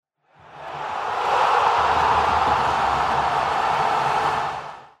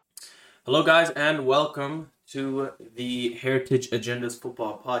Hello, guys, and welcome to the Heritage Agendas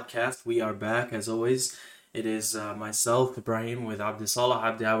Football Podcast. We are back, as always. It is myself, Ibrahim, with abdiisalah.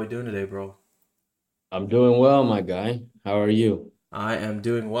 Abdi, how we doing today, bro? I'm doing well, my guy. How are you? I am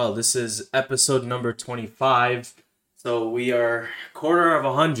doing well. This is episode number 25. So we are quarter of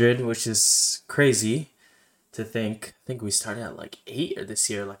 100, which is crazy to think. I think we started at like 8 or this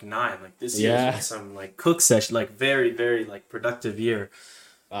year, like 9. Like this year's been Yeah, some like cook session, like very, very like productive year.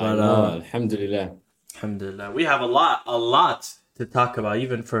 I But know. Alhamdulillah. Alhamdulillah. We have a lot to talk about,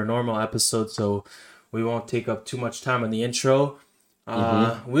 even for a normal episode, so we won't take up too much time on the intro.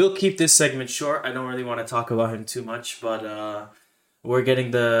 Mm-hmm. We'll keep this segment short. I don't really want to talk about him too much, but we're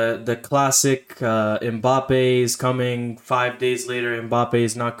getting the classic Mbappe is coming. 5 days later, Mbappe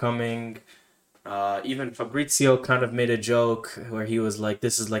is not coming. Even Fabrizio kind of made a joke where he was like,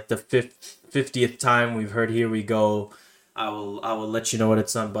 "This is like the 50th time we've heard 'Here we go.'" I will let you know what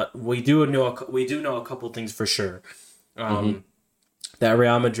it's on, but we do know a couple things for sure. Mm-hmm. Um, that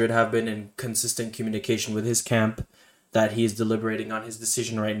Real Madrid have been in consistent communication with his camp, that he is deliberating on his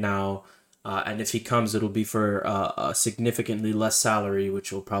decision right now, and if he comes, it'll be for a significantly less salary,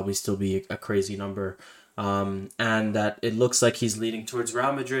 which will probably still be a crazy number. And that it looks like he's leading towards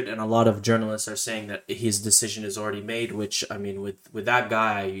Real Madrid, and a lot of journalists are saying that his decision is already made. Which I mean, with that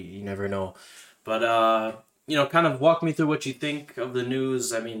guy, you never know. But kind of walk me through what you think of the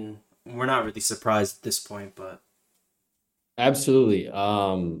news. I mean, we're not really surprised at this point, but Absolutely.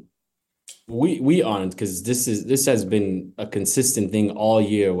 We aren't because this has been a consistent thing all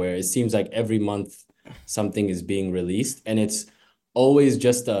year where it seems like every month something is being released and it's always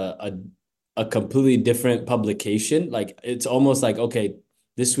just a completely different publication. Like it's almost like, okay,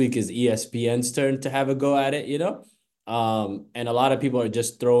 this week is ESPN's turn to have a go at it, you know? And a lot of people are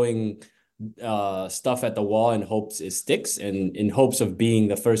just throwing stuff at the wall in hopes it sticks and in hopes of being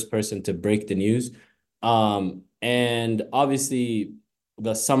the first person to break the news. And obviously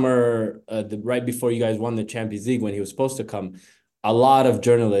the summer, right before you guys won the Champions League when he was supposed to come, a lot of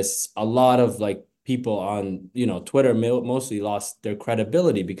journalists, a lot of like people on, Twitter mostly lost their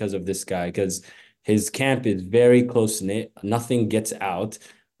credibility because of this guy, because his camp is very close knit. Nothing gets out,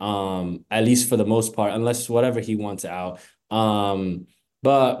 at least for the most part, unless whatever he wants out.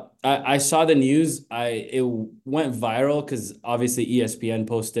 But I saw the news. It went viral because obviously ESPN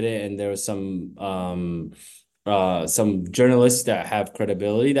posted it, and there was some journalists that have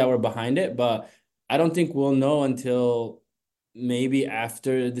credibility that were behind it. But I don't think we'll know until maybe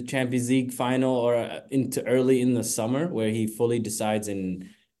after the Champions League final or into early in the summer, where he fully decides and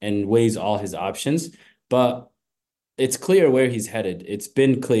weighs all his options. But it's clear where he's headed. It's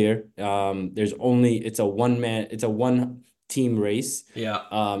been clear. It's a one team race.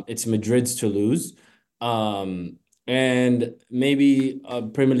 yeah, It's Madrid's to lose. And maybe a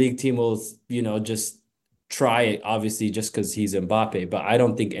Premier League team will, just try it, obviously, just because he's Mbappe. But I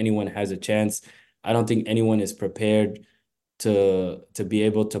don't think anyone has a chance. I don't think anyone is prepared to be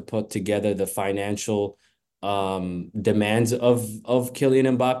able to put together the financial demands of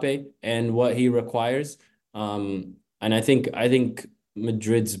Kylian Mbappe and what he requires. And I think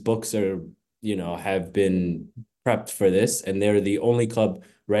Madrid's books are, have been prepped for this, and they're the only club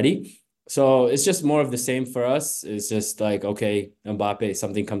ready. So it's just more of the same for us. It's just like, okay, Mbappe,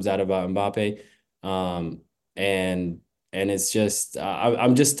 something comes out about Mbappe. Um, and it's just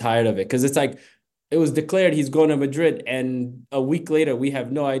I'm just tired of it because it's like it was declared he's going to Madrid, and a week later we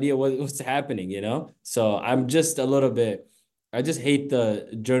have no idea what's happening, you know? So I'm just a little bit I just hate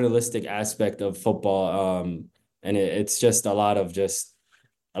the journalistic aspect of football. And it's just a lot of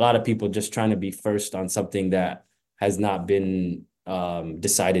people just trying to be first on something that has not been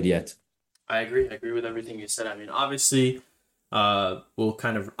decided yet. I agree. I agree with everything you said. I mean, obviously, I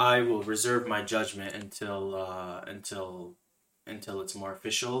will reserve my judgment until it's more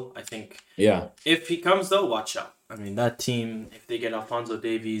official. I think Yeah. if he comes though, watch out. I mean, that team, if they get Alfonso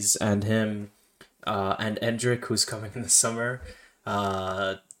Davies and him, and Endrick, who's coming in the summer,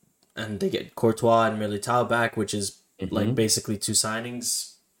 uh, and they get Courtois and Militao back, which is like Hmm. basically two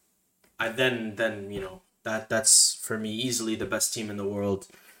signings. Then that's for me easily the best team in the world.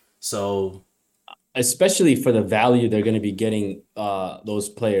 So Especially for the value they're going to be getting those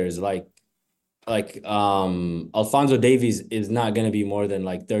players like Alfonso Davies is not going to be more than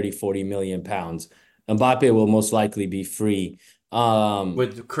like 30-40 million pounds. Mbappe will most likely be free.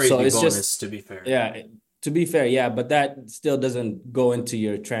 with So crazy it's just bonus, to be fair. yeah, to be fair, yeah, but that still doesn't go into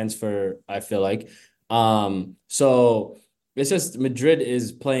your transfer, I feel like. So it's just Madrid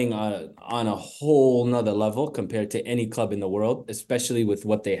is playing on a whole nother level compared to any club in the world, especially with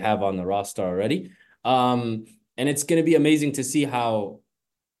what they have on the roster already. And it's going to be amazing to see how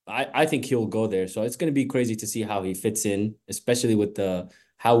I think he'll go there. So it's going to be crazy to see how he fits in, especially with the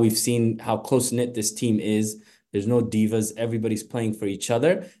how we've seen how close knit this team is. There's no divas. Everybody's playing for each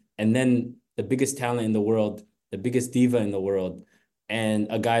other. And then the biggest talent in the world, the biggest diva in the world, and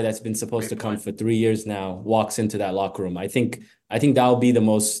a guy that's been supposed to Great come point. for 3 years now walks into that locker room. I think that'll be the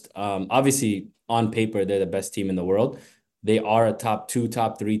most obviously on paper, they're the best team in the world. They are a top two,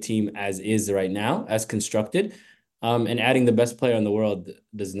 top three team as is right now, as constructed. And adding the best player in the world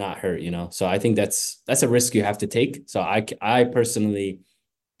does not hurt, you know. So I think that's a risk you have to take. So I personally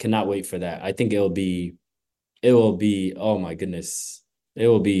cannot wait for that. I think it will be oh my goodness. It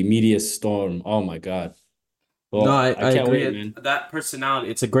will be media storm. Oh my God. No, Well, I I can't agree. wait, man. That personality,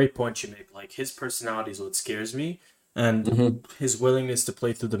 it's a great point you make. Like his personality is what scares me, and Hmm. his willingness to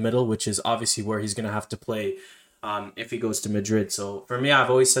play through the middle, which is obviously where he's gonna have to play, if he goes to Madrid. So for me, I've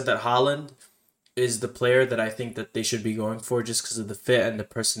always said that Haaland is the player that I think that they should be going for just because of the fit and the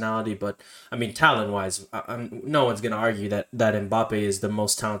personality. But I mean, talent wise, no one's gonna argue that Mbappe is the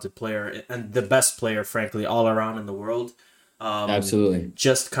most talented player and the best player, frankly, all around in the world. Absolutely.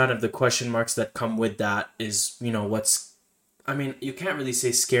 Just kind of the question marks that come with that is, what's, I mean, you can't really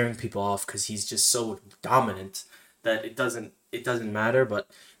say scaring people off because he's just so dominant that it doesn't matter. But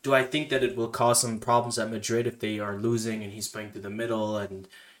do I think that it will cause some problems at Madrid if they are losing and he's playing through the middle and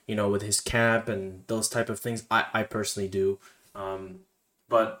with his camp and those type of things? I personally do.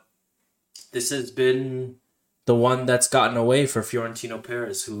 But this has been the one that's gotten away for Fiorentino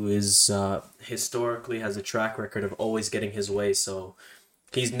Perez, who is historically has a track record of always getting his way. So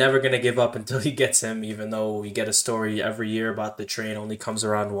he's never gonna give up until he gets him. Even though we get a story every year about the train only comes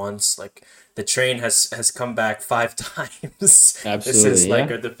around once. Like the train has come back 5 times. This is Absolutely. like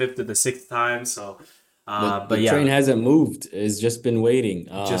Yeah. the fifth or the sixth time. So, The but train yeah, hasn't moved. It's just been waiting.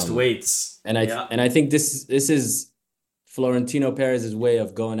 just waits. And I Yeah. and I think this is Florentino Perez's way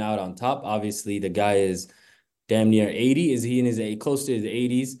of going out on top. Obviously, the guy is damn near 80. Is he in his close to his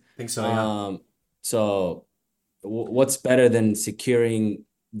 80s? I think so. Yeah. Um, so what's better than securing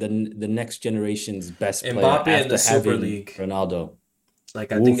the next generation's best player Mbappe in the after Super having League. Ronaldo?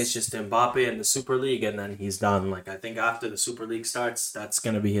 Like I think it's Woof. just Mbappe in the Super League, and then he's done. Like I think after the Super League starts, that's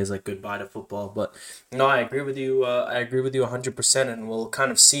gonna be his like goodbye to football. But no, I agree with you. I agree with you 100%, and we'll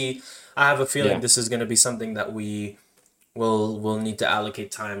kind of see. I have a feeling Yeah, this is gonna be something that we will need to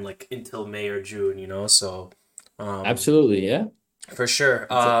allocate time like until May or June. So um, absolutely. Yeah. for sure.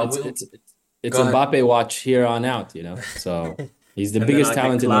 It's it's We'll it's it's go ahead. Mbappe watch here on out, you know. So he's the And then biggest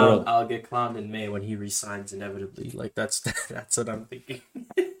talent in the world. I'll get clowned in May when he resigns inevitably. Like that's that's what I'm thinking.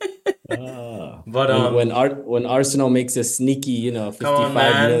 But When Arsenal makes a sneaky, come on, 55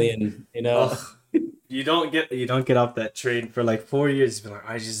 man. million, Oh, you don't get off that train for like 4 years. Be like,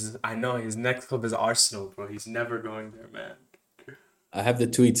 I know his next club is Arsenal, bro. He's never going there, man. I have the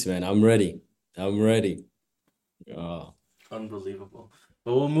tweets, man. I'm ready. I'm ready. Oh. Unbelievable.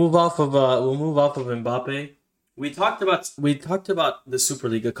 But we'll move off of Mbappe. We talked about the Super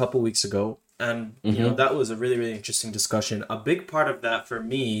League a couple weeks ago, and Hmm. that was a really really interesting discussion. A big part of that for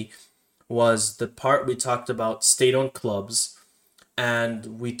me was the part we talked about state-owned clubs,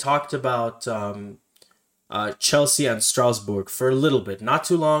 and we talked about Chelsea and Strasbourg for a little bit, not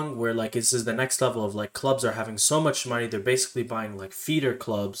too long. Where like this is the next level of like clubs are having so much money, they're basically buying like feeder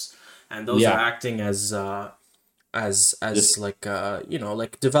clubs, and those are Yeah, acting as just like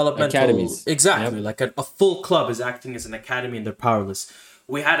like developmental, academies. exactly, Yep. like a full club is acting as an academy and they're powerless.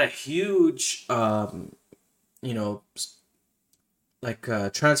 We had a huge you know like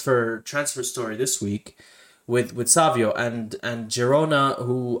transfer story this week with Savio and Girona,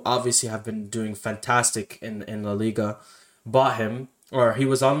 who obviously have been doing fantastic in La Liga, bought him, or he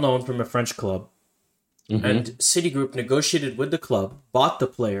was on loan from a French club, and Hmm. Citigroup negotiated with the club, bought the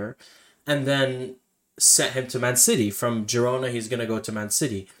player, and then sent him to Man City. From Girona, he's gonna go to Man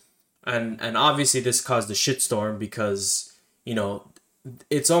City, and obviously this caused a shitstorm because you know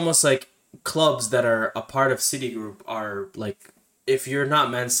it's almost like clubs that are a part of Citigroup are like, if you're not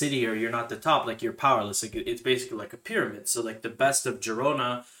Man City or you're not the top, like you're powerless. Like it's basically like a pyramid. So like the best of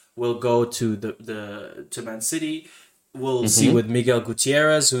Girona will go to the to Man City. We'll see Hmm. with Miguel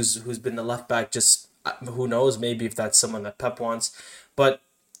Gutierrez, who's been the left back. Just who knows, maybe if that's someone that Pep wants, but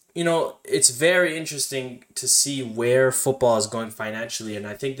it's very interesting to see where football is going financially. And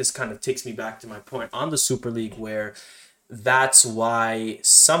I think this kind of takes me back to my point on the Super League, where that's why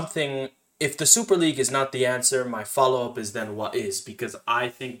something, if the Super League is not the answer, my follow up is then what is? Because I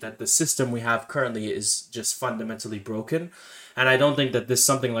think that the system we have currently is just fundamentally broken. And I don't think that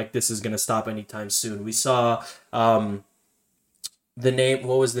something like this is going to stop anytime soon. We saw what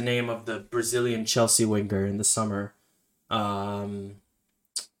was the name of the Brazilian Chelsea winger in the summer? Um,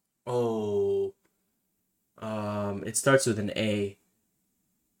 Oh, it starts with an A.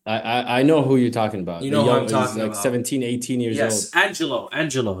 I know who you're talking about. You The know who young, I'm he's talking like about. 17, 18 years Yes, old. Angelo.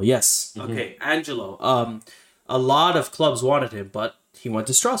 Angelo. Yes. Hmm. Okay, Angelo. A lot of clubs wanted him, but he went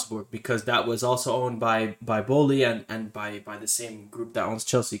to Strasbourg because that was also owned by Boli and by the same group that owns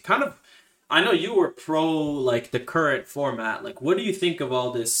Chelsea. Kind of. I know you were pro like the current format. Like, what do you think of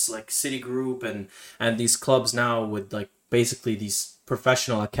all this like City Group and these clubs now with like basically these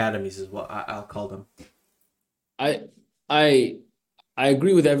professional academies is what I'll call them. I I I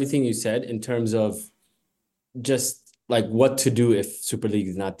agree with everything you said in terms of just like what to do if Super League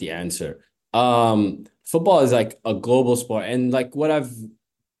is not the answer. Football is like a global sport, and like what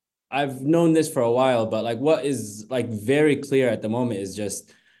I've known this for a while, but like what is like very clear at the moment is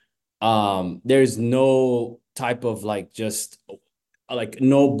just there's no type of like just like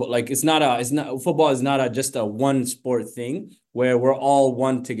no like it's not football is not a just a one sport thing where we're all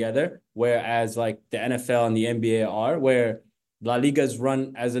one together, whereas like the NFL and the NBA are, where La Liga is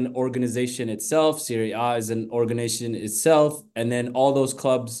run as an organization itself, Serie A is an organization itself, and then all those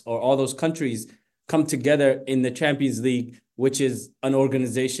clubs or all those countries come together in the Champions League, which is an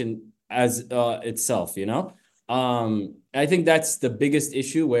organization as itself, you know. I think that's the biggest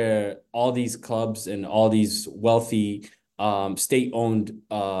issue, where all these clubs and all these wealthy state-owned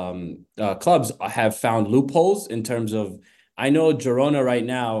clubs have found loopholes in terms of. I know Girona right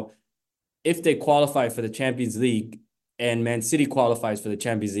now, if they qualify for the Champions League and Man City qualifies for the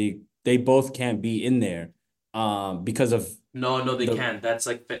Champions League, they both can't be in there because of No, no, they the. can't. That's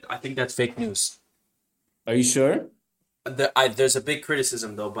like I think that's fake news. Are you sure? There's a big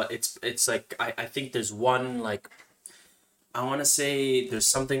criticism though, but it's like I think there's one like I want to say there's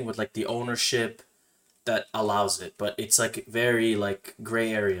something with like the ownership that allows it, but it's like very like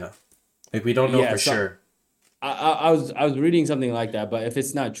gray area. Like we don't know Yeah. for So sure. I was reading something like that, but if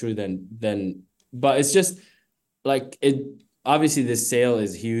it's not true, then but it's just like it. Obviously, this sale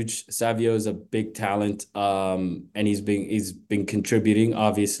is huge. Savio is a big talent, and he's been contributing,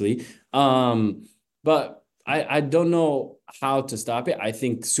 obviously. But I don't know how to stop it. I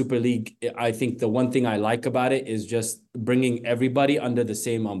think Super League. I think the one thing I like about it is just bringing everybody under the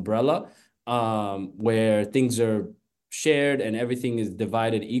same umbrella, where things are shared and everything is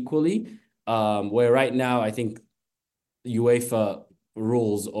divided equally. Where right now, I think UEFA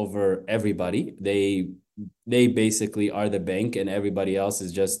rules over everybody. They basically are the bank, and everybody else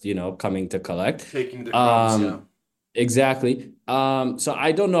is just, coming to collect. Taking the crumbs, yeah. Um, exactly. So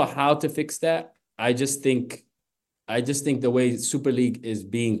I don't know how to fix that. I just think the way Super League is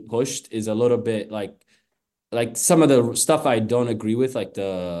being pushed is a little bit like some of the stuff I don't agree with, like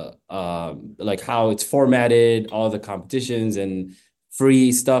the like how it's formatted, all the competitions and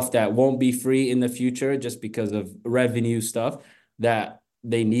free stuff that won't be free in the future just because of revenue stuff that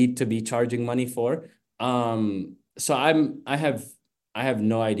they need to be charging money for. So I have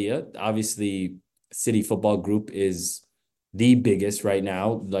no idea. Obviously, City Football Group is the biggest right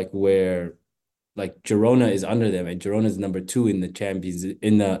now, like where like Girona is under them, and Girona is number two in the Champions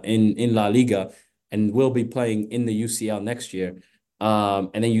in La Liga, and will be playing in the UCL next year.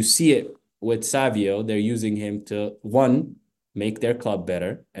 And then you see it with Savio; they're using him to, one, make their club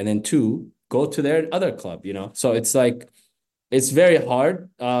better, and then two, go to their other club. So it's like it's very hard.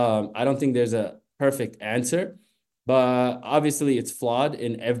 I don't think there's a perfect answer, but obviously it's flawed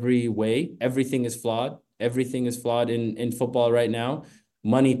in every way. Everything is flawed. Everything is flawed in football right now.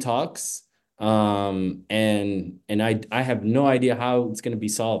 Money talks. And I have no idea how it's going to be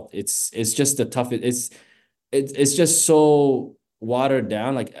solved. It's just a tough. It's just so watered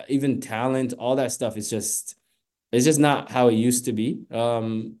down. Like even talent, all that stuff is just it's just not how it used to be.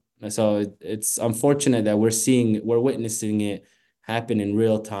 So it's unfortunate that we're witnessing it happen in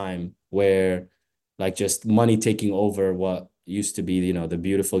real time, where like just money taking over what used to be, the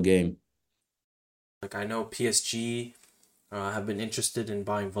beautiful game. Like I know PSG have been interested in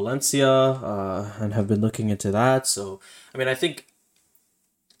buying Valencia and have been looking into that. So I mean, I think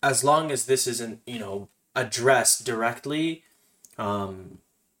as long as this isn't addressed directly, um,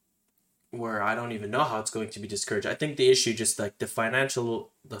 where I don't even know how it's going to be discouraged. I think the issue just like the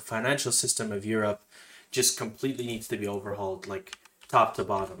financial system of Europe just completely needs to be overhauled, like top to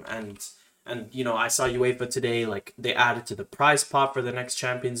bottom. And I saw UEFA today, like they added to the prize pot for the next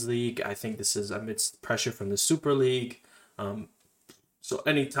Champions League. I think this is amidst pressure from the Super League. Um, so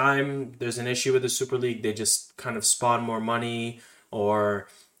anytime there's an issue with the Super League, they just kind of spawn more money, or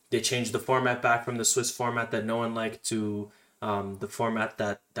they change the format back from the Swiss format that no one liked to the format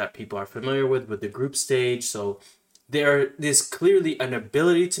that people are familiar with the group stage. So there's clearly an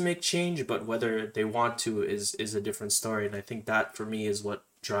ability to make change, but whether they want to is a different story. And I think that for me is what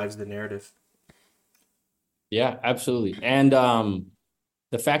drives the narrative. Yeah, absolutely. And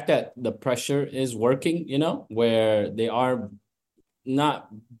the fact that the pressure is working, where they are not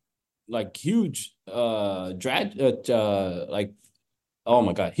like huge like, oh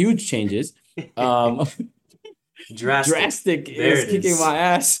my God, huge changes. Um Drastic. drastic There is it kicking is. my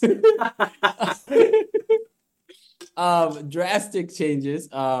ass. Drastic changes.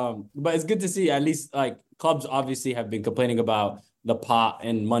 But it's good to see at least like clubs obviously have been complaining about the pot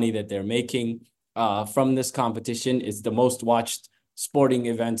and money that they're making from this competition. It's the most watched sporting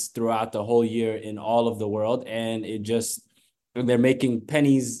events throughout the whole year in all of the world, and they're making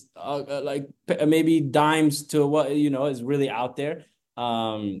pennies, like maybe dimes to what is really out there.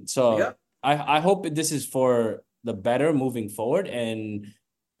 Yeah. So I hope this is for the better moving forward, and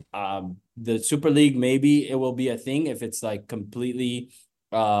the Super League, maybe it will be a thing if it's like completely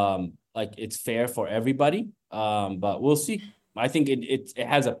like it's fair for everybody. But we'll see. I think it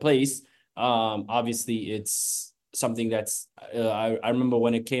has a place. Obviously it's something that's I remember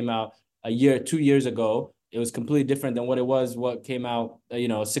when it came out 2 years ago, it was completely different than what came out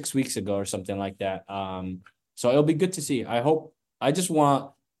 6 weeks ago or something like that. So it'll be good to see. I just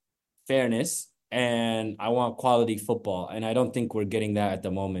want fairness and I want quality football. And I don't think we're getting that at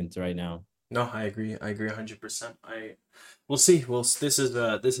the moment right now. No, I agree. I agree 100%. We'll see. This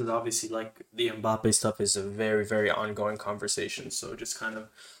is obviously like the Mbappe stuff is a very very ongoing conversation. So just kind of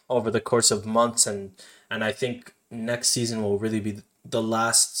over the course of months, and I think next season will really be the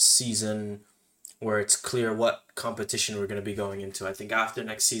last season where it's clear what competition we're going to be going into. I think after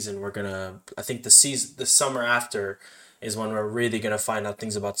next season I think the summer after is when we're really going to find out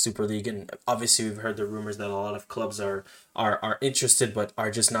things about Super League. And obviously we've heard the rumors that a lot of clubs are interested but are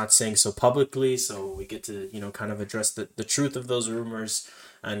just not saying so publicly, so we get to kind of address the truth of those rumors,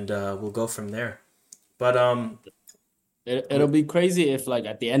 and we'll go from there. But It'll be crazy if like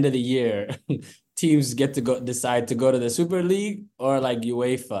at the end of the year teams get to decide to go to the Super League or like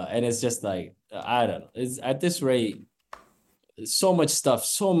UEFA, and it's just like I don't know. It's at this rate, so much stuff,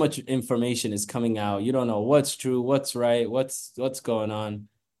 so much information is coming out. You don't know what's true, what's right, what's going on.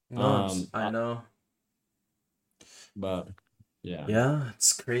 no, I know. But yeah. Yeah,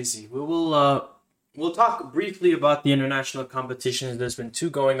 it's crazy. We'll talk briefly about the international competitions. There's been two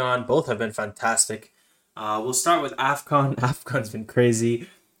going on. Both have been fantastic. We'll start with AFCON. AFCON's been crazy.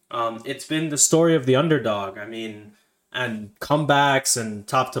 It's been the story of the underdog. I mean, and comebacks and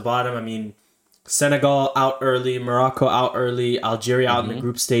top to bottom. I mean, Senegal out early, Morocco out early, Algeria out in the Mm-hmm.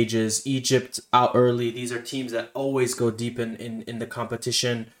 group stages, Egypt out early. These are teams that always go deep in the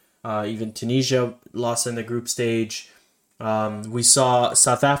competition. Even Tunisia lost in the group stage. We saw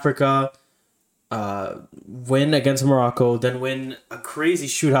South Africa win against Morocco, then win a crazy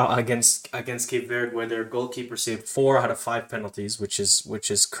shootout against Cape Verde, where their goalkeeper saved 4 out of 5 penalties, which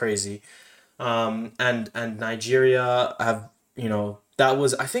is crazy. And Nigeria have that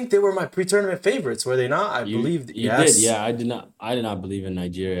was, I think they were my pre-tournament favorites, were they not? I believe You did, yes. yeah. I did not believe in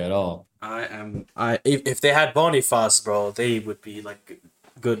Nigeria at all. I if they had Boniface, bro, they would be like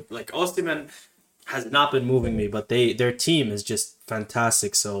good. Like Osimhen has not been moving me, but their team is just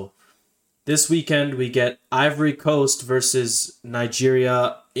fantastic. So this weekend we get Ivory Coast versus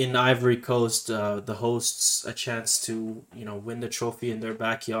Nigeria in Ivory Coast. The hosts a chance to win the trophy in their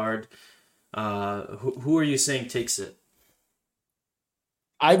backyard. Who are you saying takes it?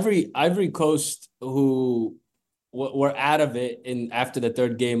 Ivory Coast, who were out of it in after the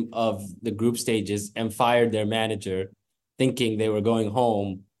third game of the group stages and fired their manager, thinking they were going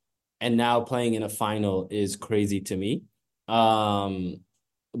home, and now playing in a final is crazy to me. Um,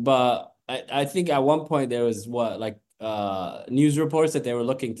 but I think at one point there was news reports that they were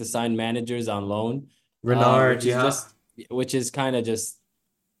looking to sign managers on loan, Renard, yeah, which is kind of just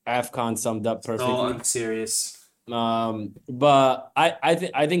AFCON summed up so perfectly. unserious. But I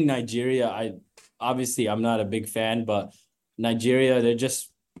think Nigeria, obviously I'm not a big fan, but Nigeria,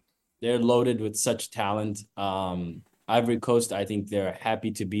 they're loaded with such talent. Ivory Coast, I think they're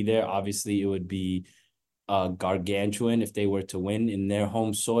happy to be there. Obviously, it would be gargantuan if they were to win in their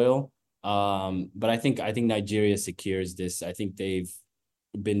home soil. But I think Nigeria secures this. I think they've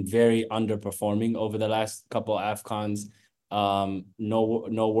been very underperforming over the last couple AFCONs.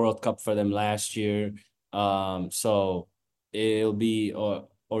 No World Cup for them last year. So it'll be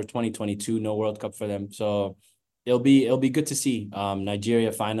or 2022, no World Cup for them. So it'll be good to see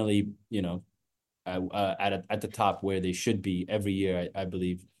Nigeria finally, at the top where they should be every year, I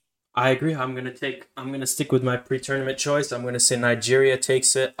believe. I agree. I'm gonna stick with my pre-tournament choice. I'm gonna say Nigeria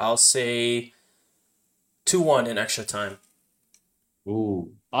takes it. I'll say 2-1 in extra time.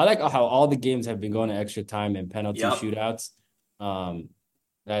 Ooh, I like how all the games have been going to extra time and penalty Yep. shootouts. Um,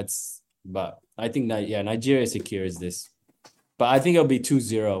 But I think that, yeah, Nigeria secures this. But I think it'll be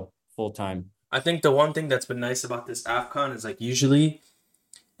 2-0 full time. I think the one thing that's been nice about this AFCON is like usually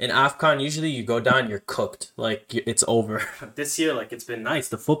in AFCON, usually you go down, you're cooked. Like it's over. This year, like it's been nice.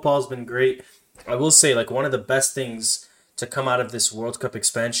 The football's been great. I will say, like one of the best things to come out of this World Cup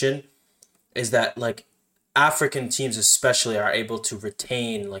expansion is that like African teams especially are able to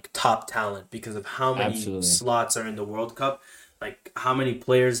retain like top talent because of how many Absolutely. slots are in the World Cup. Like how many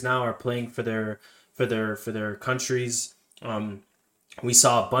players now are playing for their countries. We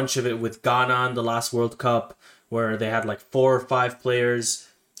saw a bunch of it with Ghana in the last World Cup, where they had like 4 or 5 players.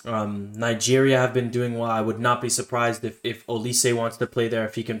 Nigeria have been doing well. I would not be surprised if Olise wants to play there,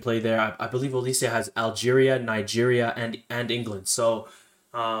 if he can play there. I believe Olise has Algeria, Nigeria, and England. So,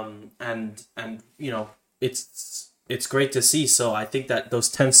 and you know, it's great to see. So I think that those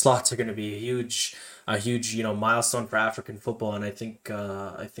 10 slots are going to be a huge milestone for African football, and I think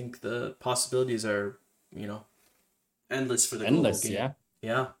the possibilities are you know endless for the global Endless, game. yeah.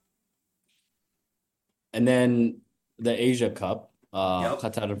 Yeah. And then the Asia Cup, Yep.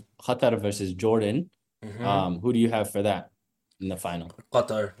 Qatar versus Jordan. Mm-hmm. Who do you have for that in the final?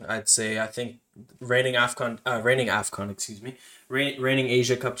 Qatar, I'd say. I think reigning AFCON, excuse me, reigning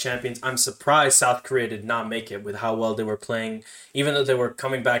Asia Cup champions. I'm surprised South Korea did not make it with how well they were playing, even though they were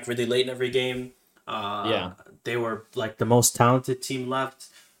coming back really late in every game. Uh, Yeah. they were like the most talented team left.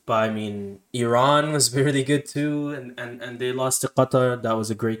 But I mean, Iran was really good too, and they lost to Qatar. That was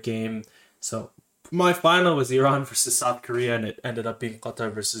a great game. So my final was Iran versus South Korea, and it ended up being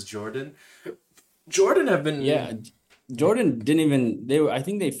Qatar versus Jordan. Jordan have Yeah. been Jordan didn't even they were I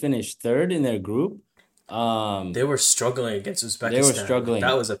think they finished third in their group. they were struggling against They were Uzbekistan. Like that struggling.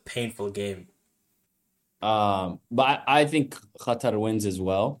 was a painful game. But I think Qatar wins as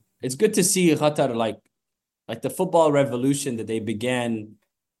well. It's good to see Qatar like the football revolution that they began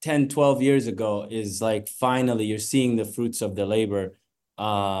 10, 12 years ago is like finally you're seeing the fruits of the labor.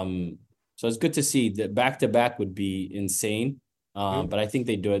 So it's good to see that back to back would be insane. Mhm. But I think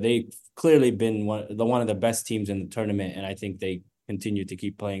they do it. They've clearly been one of the best teams in the tournament, and I think they continue to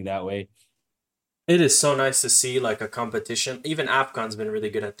keep playing that way. It is so nice to see like a competition. Even AFCON's been really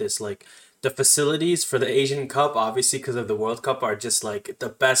good at this. Like the facilities for the Asian Cup, obviously because of the World Cup, are just like the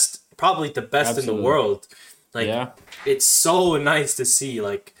best, probably the best in the Absolutely. world. Like Yeah. it's so nice to see.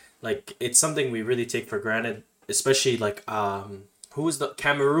 Like it's something we really take for granted, especially like who was the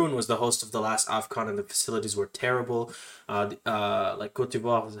Cameroon was the host of the last AFCON and the facilities were terrible. Like Cote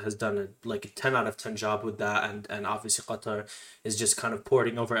d'Ivoire has done like a 10 out of 10 job with that, and obviously Qatar is just kind of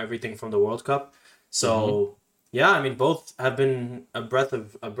porting over everything from the World Cup. Hmm. So yeah, I mean both have been a breath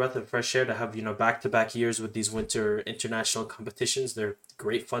of fresh air to have back to back years with these winter international competitions. They're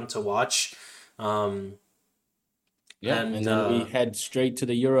great fun to watch, um, Yeah. And and then we head straight to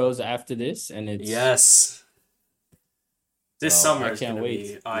the Euros after this, and it's yes, this so summer I is can't gonna wait.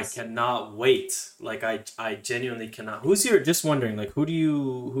 be. I This cannot wait. Like I genuinely cannot. Who's your? Just wondering. Like who do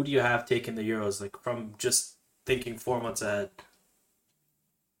you have taking the Euros? Like from just thinking 4 months ahead.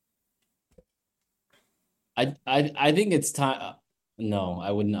 I think it's time. No, I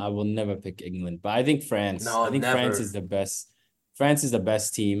wouldn't. I will never pick England, but I think France. I No, think France never. is the best. France is the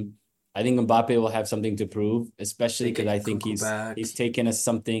best team. I think Mbappe will have something to prove, especially They because I get think Cuckoo he's back. taken us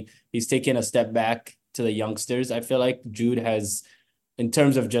something. He's taken a step back to the youngsters. I feel like Jude has, in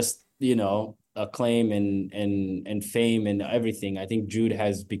terms of just acclaim and fame and everything. I think Jude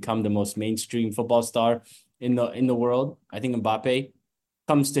has become the most mainstream football star in the world. I think Mbappe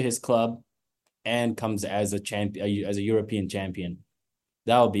comes to his club and comes as a champion, as a European champion.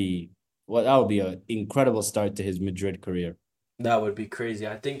 That would be an incredible start to his Madrid career. That would be crazy.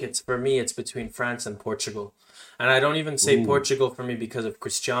 I think it's for me. It's between France and Portugal, and I don't even say Ooh, Portugal for me because of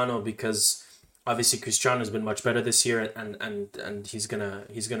Cristiano. Because obviously Cristiano has been much better this year, and he's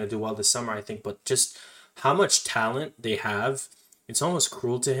gonna do well this summer. I think, but just how much talent they have, it's almost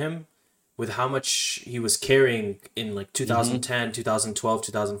cruel to him with how much he was carrying in like mm-hmm. 2010, 2012,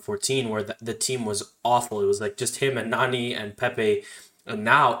 2014, where the team was awful. It was like just him and Nani and Pepe. And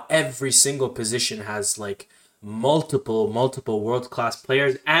now every single position has like multiple world class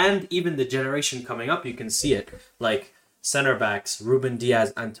players, and even the generation coming up, you can see it. Like center backs, Ruben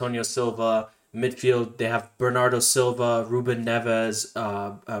Diaz, Antonio Silva. Midfield, they have Bernardo Silva, Ruben Neves,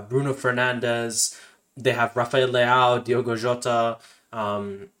 Bruno Fernandes. They have Rafael Leao, Diogo Jota.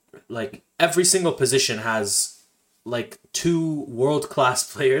 Like every single position has like two world class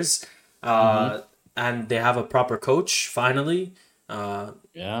players, Mm-hmm. uh, and they have a proper coach finally. Uh,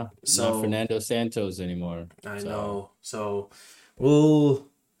 Yeah, not so Fernando Santos anymore. I So know. So, well,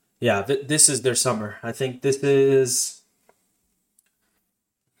 yeah, this is their summer. I think this is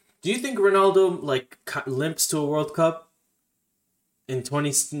Do you think Ronaldo like limps to a World Cup in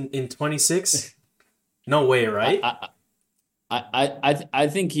 26? No way, right? I I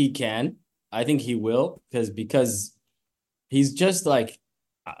think he can. I think he will because he's just like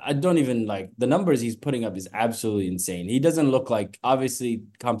I don't even like the numbers he's putting up is absolutely insane. He doesn't look like obviously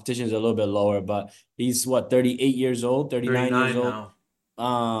competition is a little bit lower, but he's what 38 years old, 39 years 39 old.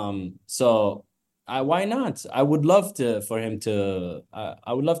 now. So I why not? I would love to for him to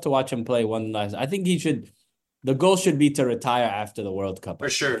I would love to watch him play one last. I think he should the goal should be to retire after the World Cup, For I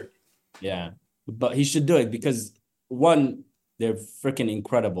think. sure. Yeah. But he should do it because one, they're freaking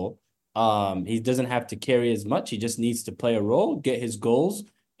incredible. He doesn't have to carry as much. He just needs to play a role, get his goals,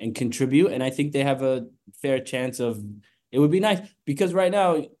 and contribute. And I think they have a fair chance of it would be nice because right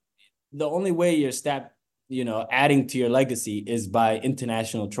now, the only way you're adding to your legacy is by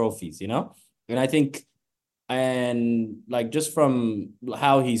international trophies, you know? And I think and like just from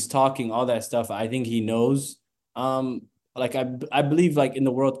how he's talking all that stuff I think he knows like I believe like in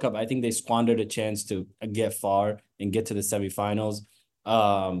the World Cup I think they squandered a chance to get far and get to the semifinals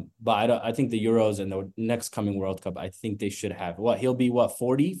but I think the Euros and the next coming World Cup I think they should have he'll be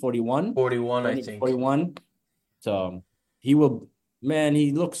 40 41 41, I think. 41 so he will man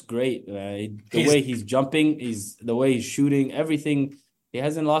he looks great the He's way he's jumping the way he's shooting everything he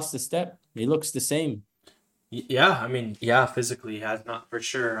hasn't lost a step he looks the same. Yeah, I mean, yeah, physically he has not for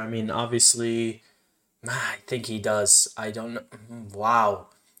sure. I mean, obviously, I think he does. I don't know. Wow.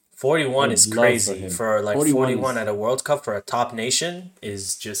 I 41 is would love for crazy him. for like 41 41 is at a World Cup for a top nation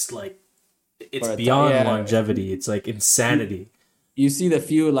is just like it's for a top, beyond yeah. longevity. It's like You, insanity. you see the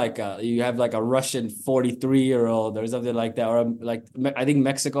few like you have like a Russian 43-year-old or something like that, or like I think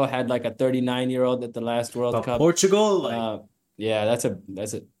Mexico had like a 39-year-old at the last World But Cup. Portugal, like Uh, yeah, that's a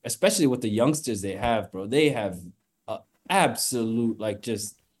especially with the youngsters they have, bro. They have absolute like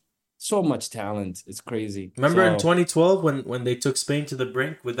just so much talent. It's crazy. remember in So 2012 when they took Spain to the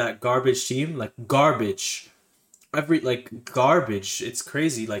brink with that garbage team, like garbage. Every like garbage. It's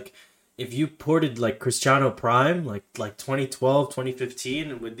crazy. Like if you ported like Cristiano Prime, like 2012,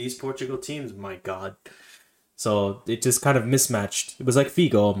 2015, and with these Portugal teams, my God. So it just kind of mismatched. It was like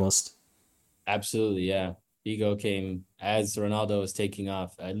Figo almost. absolutely, yeah. Ego came as Ronaldo was taking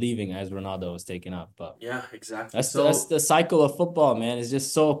off, leaving as Ronaldo was taking off, but. Yeah, exactly. That's So the cycle of football, man. It's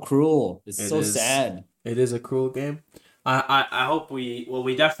just so cruel. It's it so is. sad. It is a cruel game. I hope we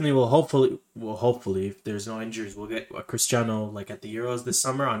definitely will hopefully if there's no injuries we'll get a Cristiano like at the Euros this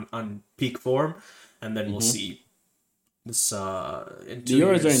summer on peak form, and then we'll Hmm. see this in The two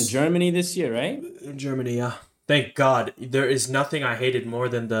Euros are in years Germany this year, right? in Germany. Yeah, thank God. There is nothing I hated more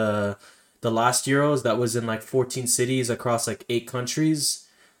than the last Euros that was in like 14 cities across like 8 countries.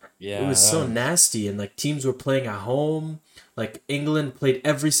 It Yeah, was that so was nasty, and like teams were playing at home. Like England played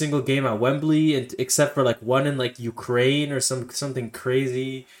every single game at Wembley, and except for like one in like Ukraine or something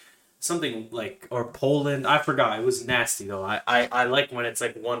crazy, something like or Poland. I forgot. It was nasty though. I like when it's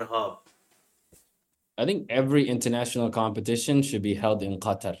like one hub, I think every international competition should be held in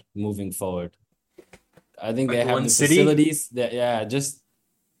Qatar moving forward. I think like they have one the city. facilities that yeah, Their just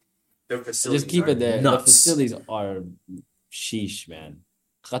facilities keep are it there. The nuts. facilities are sheesh, man.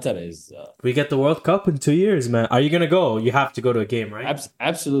 Qatar is We get the World Cup in 2 years, man. Are you gonna go? You have to go to a game, right?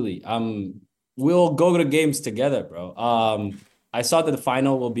 absolutely. We'll go to games together, bro. I saw that the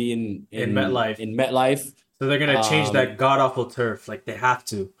final will be in In MetLife, in MetLife. so they're gonna change that Um, god awful turf. Like they have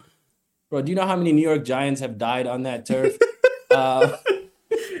to. bro, do you know how many New York Giants have died on that turf? Uh,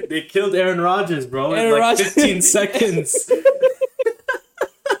 They killed Aaron Rodgers, bro, in Aaron like Rodgers. 15 seconds.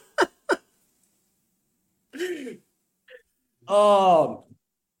 Oh,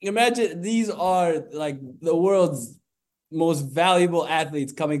 imagine these are like the world's most valuable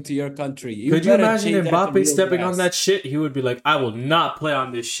athletes coming to your country. You Could you better imagine change that to Mbappe real stepping on grass. that shit? He would be like, I will not play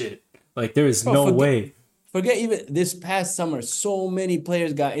on this shit. Like, there is Bro, no way. forget even this past summer, so many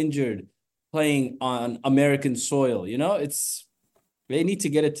players got injured playing on American soil. You know, they need to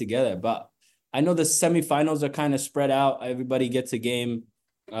get it together. But I know the semifinals are kind of spread out. Everybody gets a game.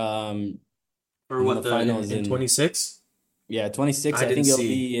 Um, For and then what the the final is in in 26? 26. I I didn't think it'll see.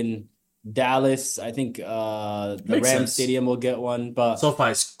 be in Dallas. I think the Makes Rams sense. Stadium will get one. But SoFi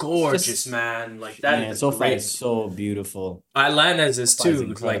is it's gorgeous, just man. Like, that is man, a SoFi is great. so beautiful. Atlanta's is SoFi is too, like,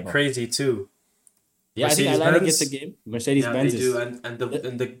 incredible. crazy too. Yeah, I think Mercedes Atlanta gets a Benz? game. Mercedes Yeah, they Benz do. is And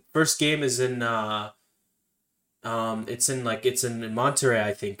the first game is in it's in Monterrey,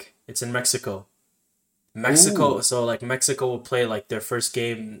 I think. It's in Mexico. Mexico, ooh. so like Mexico will play like their first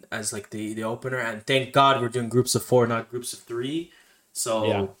game as like the opener, and thank God we're doing groups of four, not groups of three. Yeah.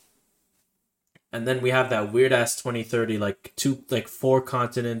 So And then we have that weird ass 2030, like four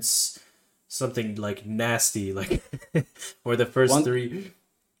continents, something like nasty, like or the first One three.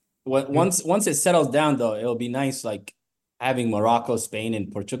 once it settles down though, it'll be nice like having Morocco, Spain,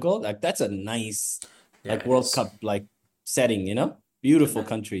 and Portugal. Like that's a nice Yeah, like it World is. Cup like setting, And Beautiful then we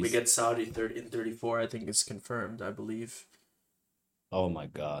countries. get Saudi 30 in 34, I think is confirmed, I believe. Oh my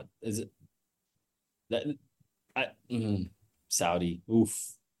God. Is it that I Saudi.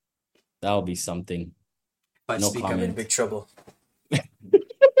 Oof. That'll be something. If I No speak, I'm in comment. big trouble.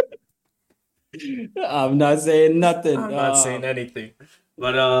 I'm not saying nothing. I'm not saying anything.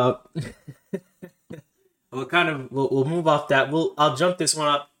 But we'll move off that. I'll jump this one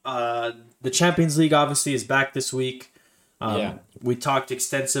up. The Champions League obviously is back this week. Yeah. We talked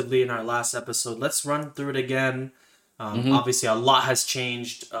extensively in our last episode. Let's run through it again. Mm-hmm. Obviously, a lot has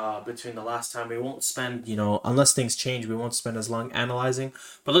changed between the last time. We won't spend, unless things change, we won't spend as long analyzing.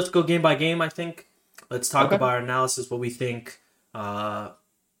 But let's go game by game, I think. Let's talk Okay. about our analysis, what we think. Uh,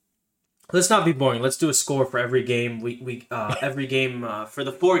 let's not be boring. Let's do a score for every game. We every game for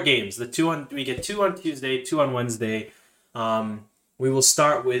the four games. We get two on Tuesday, two on Wednesday. We will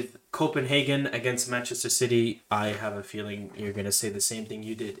start with Copenhagen against Manchester City. I have a feeling you're gonna say the same thing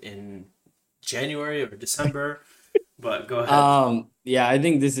you did in January or December, but go ahead. Yeah, I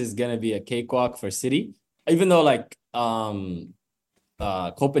think this is gonna be a cakewalk for City. Even though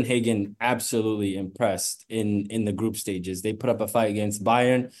Copenhagen absolutely impressed in the group stages. They put up a fight against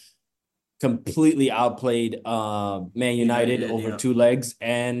Bayern, completely outplayed Man United United, over yeah. two legs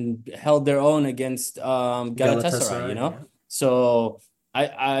and held their own against Galatasaray, Galatasaray, yeah. So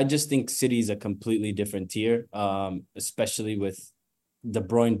I just think City's a completely different tier, especially with De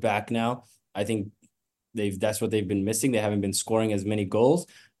Bruyne back now. I think that's what they've been missing. They haven't been scoring as many goals.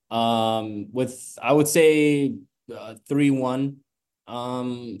 With I would say 3-1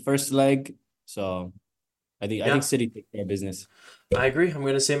 first leg. So I think Yeah, City take care of business. I agree. I'm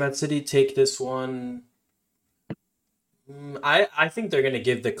gonna say Man City take this one. I think they're gonna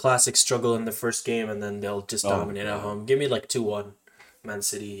give the classic struggle in the first game, and then they'll just Oh dominate at God. home. Give me like 2-1. Man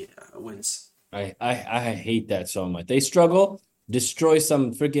City wins. I hate that so much. They struggle, destroy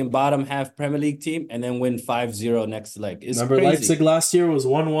some freaking bottom half Premier League team, and then win 5-0 next leg. It's Remember crazy. Leipzig last year was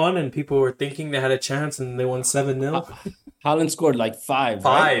 1-1, and people were thinking they had a chance, and they won 7-0. Haaland scored like five,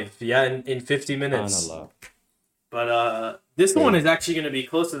 right? Five, yeah, in 50 minutes. Subhanallah. But this one Crazy. is actually going to be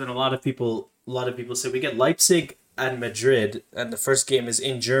closer than a lot of people. A lot of people say we get Leipzig and Madrid, and the first game is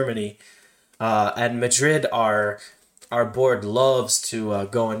in Germany. And Madrid, our board loves to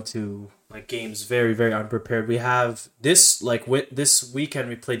go into like games very very unprepared. We have this weekend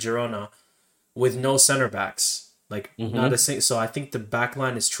we play Girona with no center backs, like not a Mm-hmm. single. So I think the back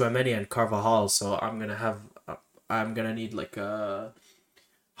line is Chouameni and Carvajal. So I'm gonna need like a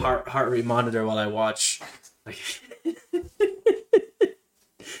heart rate monitor while I watch. Like,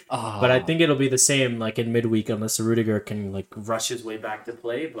 but I Ah, think it'll be the same like in midweek unless Rudiger can like rush his way back to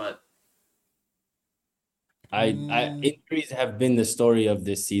play. But I mm, injuries have been the story of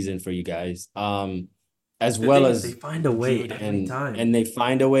this season for you guys. As the well thing is, they as find a way Jude every time. and they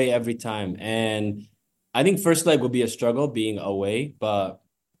find a way every time. And I think first leg will be a struggle being away, but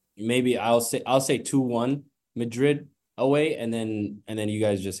maybe I'll say 2-1 Madrid away, and then you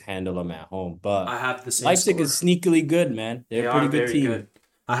guys just handle them at home. But I have the same Leipzig score. is sneakily good, man. They're They a are pretty good very good. team.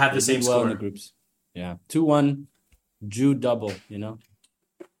 I have the They same did well in the score. groups. Yeah. 2-1 Jude double.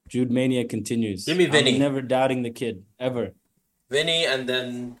 Jude mania Give continues. me I'm Vinny, never doubting the kid ever. Vinny, and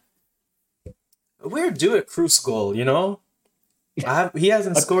then a weird do it Cruz goal. He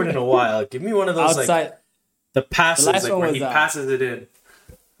hasn't scored in a while. Give me one of those like Outside, the the passes last like one where was he passes it in.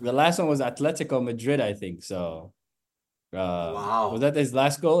 Atletico Madrid, I think. So, was Wow. that his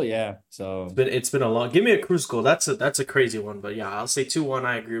last goal? Yeah. It's So been it's been a long. Give me a Cruz goal. That's a crazy one. But yeah, I'll say 2-1.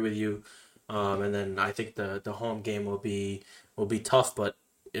 I agree with you. And then I think the home game will be tough, but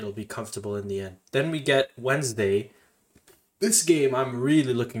it'll be comfortable in the end. Then we get Wednesday. This game I'm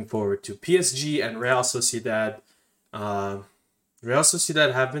really looking forward to. PSG and Real Sociedad. Uh, Real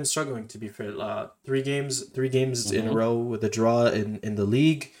Sociedad have been struggling to be fair. Three games in a mhm. row with a draw in the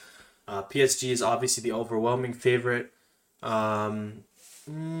league. PSG is obviously the overwhelming favorite. Um,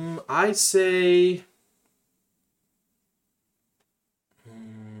 I say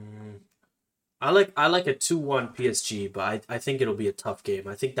I like a 2-1 PSG, but I think it'll be a tough game.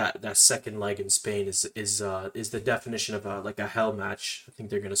 I think that second leg in Spain is the definition of a hell match. I think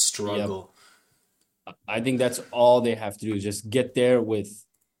they're gonna Yep. struggle. I think that's all they have to do. Just get there with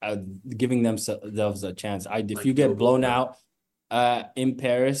uh, giving themselves a chance. If you Like no get goal, blown yeah. out in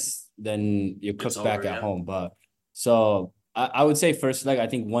Paris, then you're It's cooked back over, at yeah. home. But so I would say first leg, I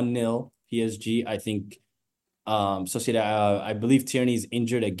think 1-0 PSG. I think Sociedad, I believe Tierney's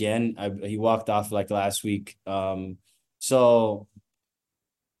injured again. He walked off like last week. So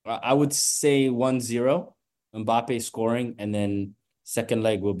I would say 1-0, Mbappe scoring, and then second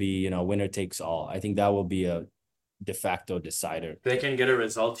leg will be, winner takes all. I think that will be a de facto decider. If they can get a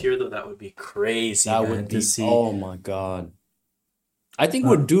result here, though, that would be crazy, That man, would to be, see. oh my God. I think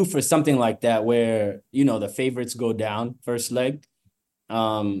we're due for something like that where, the favorites go down first leg.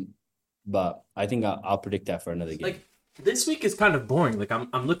 But I think I'll predict that for another game. Like, this week is kind of boring. Like,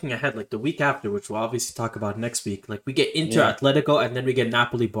 I'm looking ahead. Like, the week after, which we'll obviously talk about next week. Like, we get Inter, Atletico, and then we get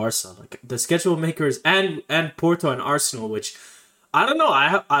Napoli, Barca. Like, the schedule makers and Porto and Arsenal, which I don't know.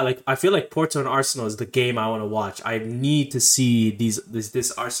 I feel like Porto and Arsenal is the game I want to watch. I need to see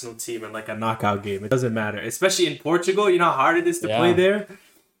this Arsenal team in like a knockout game. It doesn't matter, especially in Portugal. You know how hard it is to play there.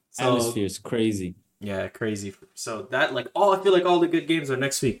 So, atmosphere is crazy. Yeah, crazy. So that I feel like all the good games are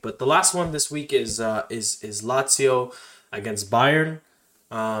next week. But the last one this week is Lazio against Bayern.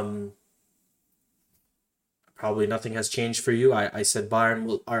 Probably nothing has changed for you. I said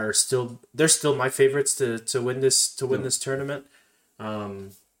Bayern they're still my favorites to win this tournament.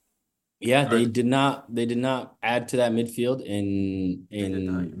 They did not add to that midfield in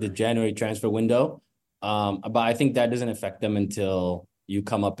the January transfer window. But I think that doesn't affect them until you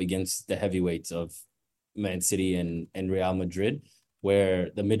come up against the heavyweights of Man City and Real Madrid, where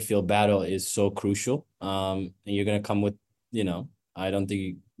the midfield battle is so crucial. And you're gonna come with, I don't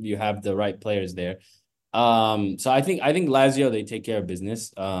think you have the right players there. So I think Lazio, they take care of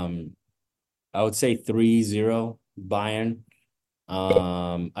business. I would say 3-0 Bayern.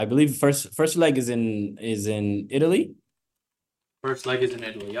 I believe first leg is in Italy. First leg is in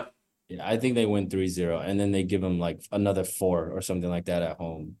Italy, yep. Yeah, I think they win 3-0, and then they give them like another 4 or something like that at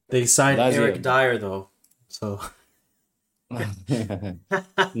home. They signed Lazio. Eric Dyer though, so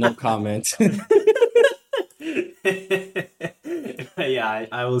no comment. Yeah,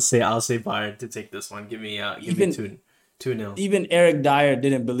 I'll say Bayern to take this one. Give me 2-0. Even Eric Dyer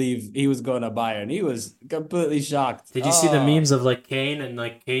didn't believe he was going to Bayern. He was completely shocked. Did you see the memes of like Kane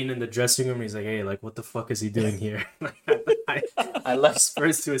in the dressing room? He's like, hey, like what the fuck is he doing here? I left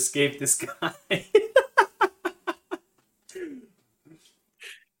Spurs to escape this guy.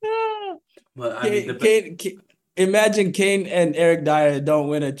 But I mean, imagine Kane and Eric Dyer don't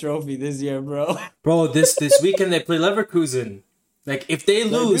win a trophy this year, bro. Bro, this weekend they play Leverkusen. Like if they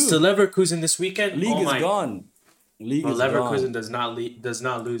lose to Leverkusen this weekend, league is gone. Leverkusen does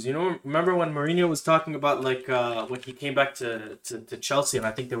not lose. You know, remember when Mourinho was talking about like when he came back to Chelsea and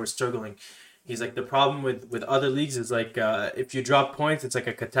I think they were struggling. He's like, the problem with other leagues is like if you drop points, it's like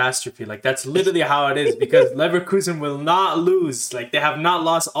a catastrophe. Like that's literally how it is because Leverkusen will not lose. Like they have not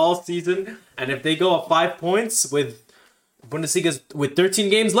lost all season, and if they go up 5 points with Bundesliga's with 13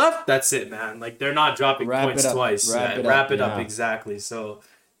 games left, that's it, man. Like they're not dropping points twice. Wrap it up exactly. So,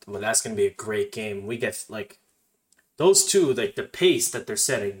 well, that's gonna be a great game. We get like those two, like the pace that they're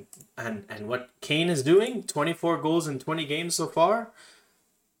setting, and what Kane is doing, 24 goals in 20 games so far.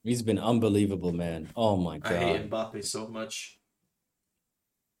 He's been unbelievable, man. Oh my God. I hate Mbappe so much.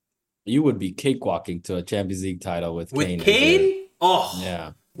 You would be cakewalking to a Champions League title with Kane. With Kane? Oh.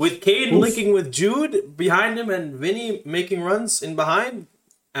 Yeah. With Kane linking with Jude behind him and Vinny making runs in behind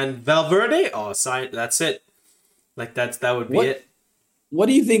and Valverde? Oh, that's it. Like that would be it. What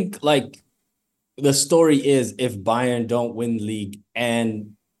do you think like the story is if Bayern don't win the league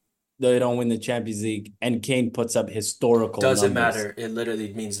and they don't win the Champions League and Kane puts up historical Doesn't numbers? matter. It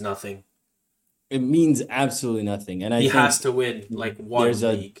literally means nothing. It means absolutely nothing. And he has to win like one there's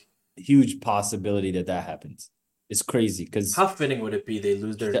league. A huge possibility that happens. It's crazy because how fitting would it be they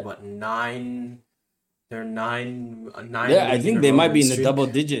lose their nine? They're nine. Yeah, I think they might be in the double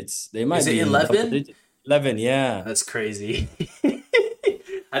digits. They might be 11? 11, yeah. That's crazy.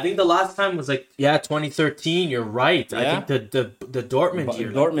 I think the last time was 2013. You're right. Yeah. I think the Dortmund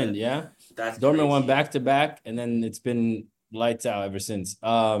year. Dortmund, yeah. That's Dortmund crazy. won back to back, and then it's been lights out ever since.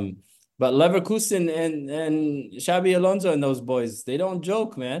 But Leverkusen and Xabi Alonso and those boys, they don't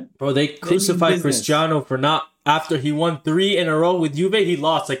joke, man. Bro, they crucified Cristiano for not after he won 3 in a row with Juve. He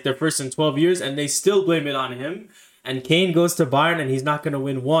lost their first in 12 years, and they still blame it on him. And Kane goes to Bayern, and he's not gonna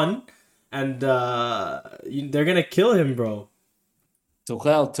win one, and they're gonna kill him, bro.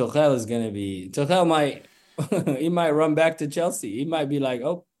 Tuchel is gonna be. Tuchel might he might run back to Chelsea. He might be like,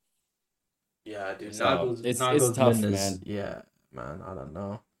 oh, yeah, dude. It's tough, man. Yeah, man. I don't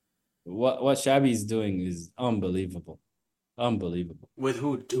know. What Xabi's doing is unbelievable. Unbelievable. With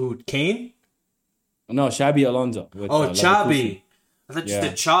who? Kane? No, Xabi Alonso. Xabi. I thought you said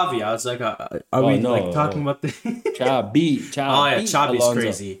Yeah. Xavi. I was like, are Oh we no. like talking Oh. about the? Oh yeah, Xabi Xavi's Alonso.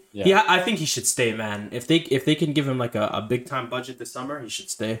 crazy. Yeah. Yeah, I think he should stay, man. If they can give him like a big time budget this summer, he should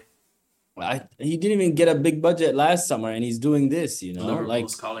stay. He didn't even get a big budget last summer, and he's doing this, you know? Liverpool's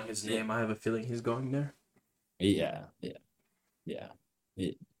Like, calling his name. I have a feeling he's going there. yeah, yeah, yeah.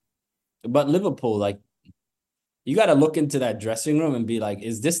 Yeah. But Liverpool, like, you got to look into that dressing room and be like,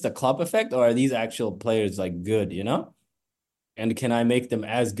 is this the club effect, or are these actual players like good, you know? And can I make them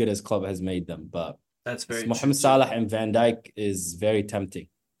as good as club has made them? But That's very true Mohamed too. Salah and Van Dijk is very tempting.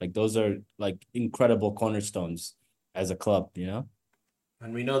 Like, those are like incredible cornerstones as a club, you know?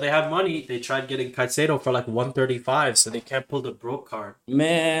 And we know they have money. They tried getting Caicedo for like 135, so they can't pull the broke card.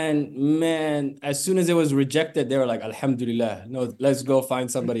 Man, as soon as it was rejected, they were like, Alhamdulillah, no, let's go find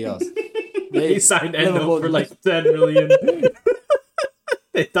somebody else. They signed Endo Liverpool for like 10 million.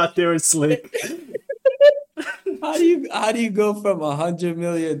 They thought they were slick. how do you go from 100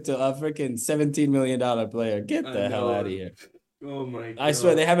 million to a freaking $17 million player? Get the hell out of here. Oh my god. I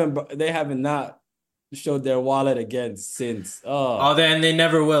swear they haven't not showed their wallet again since. Oh, they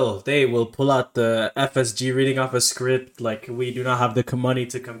never will. They will pull out the FSG reading off a script like we do not have the money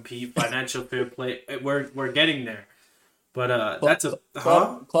to compete. Financial fair play. We're getting there. But that's a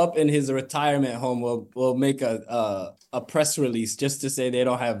Klopp in his retirement home will make a press release just to say they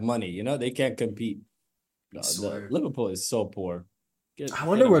don't have money. You know, they can't compete. No, the Liverpool is so poor. I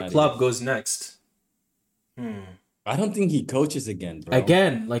wonder where Klopp goes next. I don't think he coaches again, bro.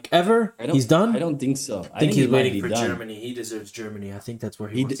 Again, like ever? He's done? I don't think so. I think he's waiting for Germany. He deserves Germany. I think that's where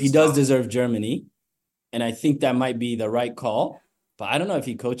he wants to does stop. deserve Germany, and I think that might be the right call. But I don't know if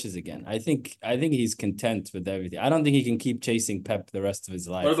he coaches again. I think he's content with everything. I don't think he can keep chasing Pep the rest of his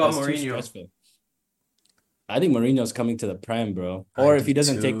life. What about That's too Mourinho? stressful. I think Mourinho's coming to the Prem, bro. Or if he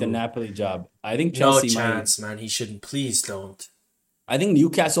doesn't take the Napoli job, I think Chelsea No chance, man. He shouldn't. Please don't. I think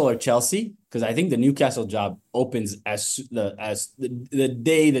Newcastle or Chelsea, because I think the Newcastle job opens as the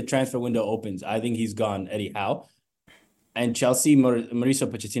day the transfer window opens. I think he's gone, Eddie Howe. And Chelsea, Mauricio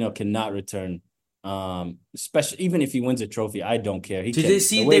Pochettino cannot return. Especially even if he wins a trophy, I don't care. Did they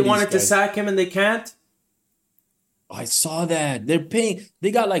see they wanted to sack him and they can't? Oh, I saw that. They're paying.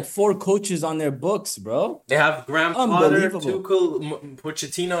 They got like 4 coaches on their books, bro. They have Graham Potter, Tuchel,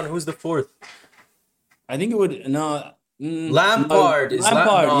 Pochettino, and who's the fourth? I think it would Lampard.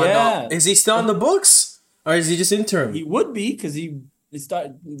 Lampard, yeah. No. Is he still on the books? Or is he just interim? He would be because he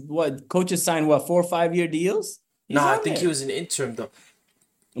started coaches signed 4 or 5 year deals? I think he was an interim though.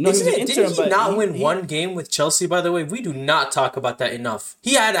 No, didn't he not win one game with Chelsea, by the way? We do not talk about that enough.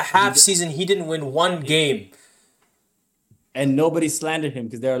 He had a half season, he didn't win one game. And nobody slandered him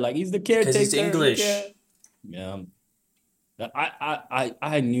because they were like, he's the caretaker. Because he's English. Yeah.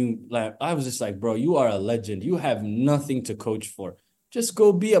 I knew, like, I was just like, bro, you are a legend. You have nothing to coach for. Just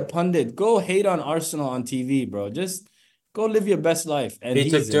go be a pundit. Go hate on Arsenal on TV, bro. Just go live your best life. And he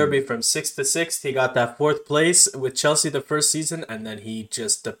took Derby from 6th to 6th. He got that 4th place with Chelsea the first season, and then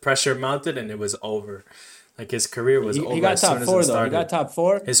the pressure mounted and it was over. Like his career was over. He got top 4 though. He got top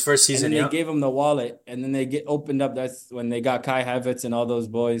 4. His first season, and then they gave him the wallet, and then they opened up. That's when they got Kai Havertz and all those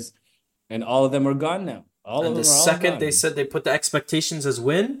boys, and all of them are gone now. All of them are all gone. The second they said they put the expectations as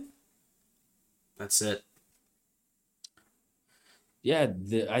win, that's it. Yeah,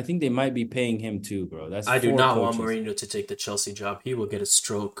 I think they might be paying him too, bro. That's I do not want Mourinho to take the Chelsea job. He will get a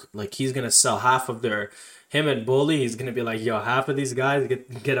stroke. Like he's gonna sell half of him and Bowley. He's gonna be like, yo, half of these guys get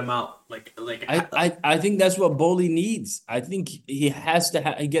them out. I think that's what Bowley needs. I think he has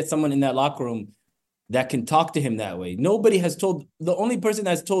to get someone in that locker room that can talk to him that way. The only person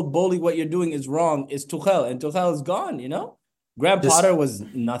that's told Bowley what you're doing is wrong is Tuchel, and Tuchel is gone. You know, Graham Potter was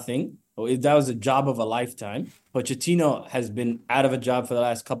nothing. That was a job of a lifetime. Pochettino has been out of a job for the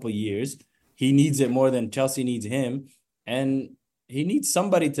last couple of years. He needs it more than Chelsea needs him. And he needs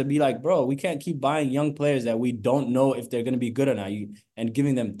somebody to be like, bro, we can't keep buying young players that we don't know if they're going to be good or not and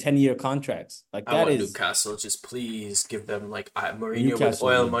giving them 10-year contracts. Like that is Newcastle. Just please give them Mourinho with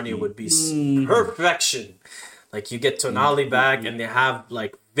oil money would be perfection. Like you get Tonali back and they have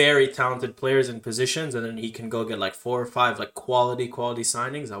very talented players in positions, and then he can go get 4 or 5 quality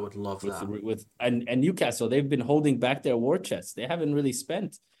signings. I would love that. And Newcastle, they've been holding back their war chest. They haven't really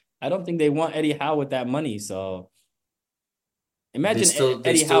spent. I don't think they want Eddie Howe with that money. So imagine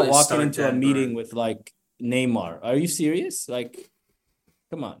Eddie Howe walking into a meeting with Neymar. Are you serious?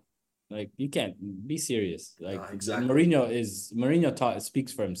 Come on. You can't be serious. Exactly. Mourinho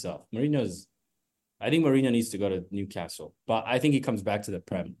speaks for himself. I think Mourinho needs to go to Newcastle, but I think he comes back to the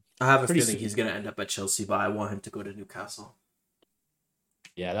Prem. I have a feeling he's going to end up at Chelsea, but I want him to go to Newcastle.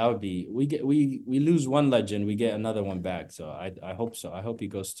 Yeah, that would be we lose one legend, we get another one back. So I hope so. I hope he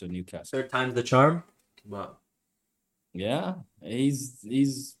goes to Newcastle. Third time's the charm. But Yeah,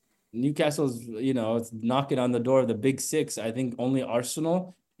 he's Newcastle's, it's knocking on the door of the big six. I think only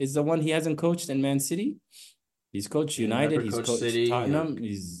Arsenal is the one he hasn't coached in Man City. He's coached he United, never he's coached coached City. Tottenham,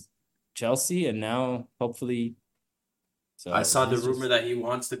 he's Chelsea, and now hopefully I so saw the he's rumor just that he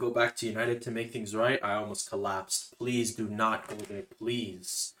wants to go back to United to make things right. I almost collapsed. Please do not go there.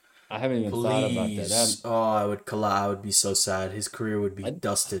 Please. I haven't even thought about that. Please. Oh, I would collapse. I would be so sad. His career would be I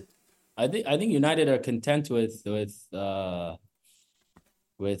dusted. I think United are content with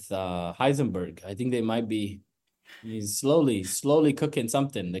Heisenberg. I think they might be. He's slowly cooking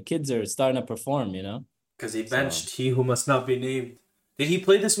something. The kids are starting to perform. Because he So benched he who must not be named. Did he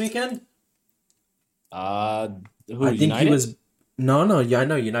play this weekend? uh who I think he United? was. No, no. Yeah, I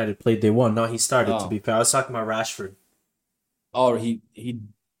know United played. They won. No, he started, to be Oh, fair. I was talking about Rashford. or he He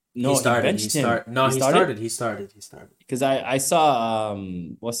no, he started. He benched him. start. No, He he started started. He started. He started. because I saw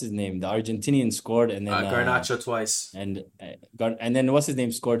what's his name? The Argentinian scored, and then Garnacho twice. and then what's his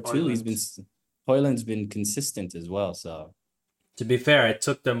name scored too. Ireland. Hoyland's been consistent as well. So To be fair, it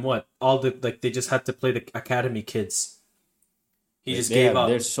took them what? All the like they just had to play the academy kids. He just gave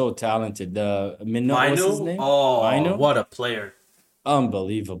they're up. so talented. The Minot, what's his Mino, name? oh, Mino, what a player!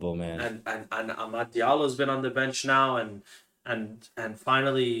 unbelievable man. And Amad Diallo's been on the bench now, and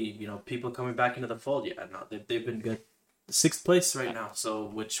finally, people coming back into the fold. Yeah, no, they've been good. Sixth place right now. So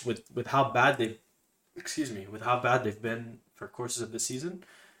which with how bad they've, excuse me, with how bad they've been for courses of the season.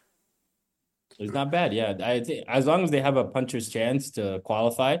 It's not bad. Yeah, I think as long as they have a puncher's chance to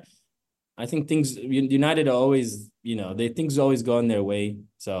qualify, I think United are always, they things always go in their way.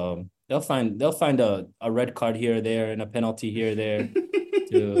 So they'll find a red card here or there and a penalty here or there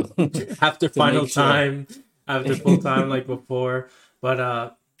to After to final make sure. time, after full time like before.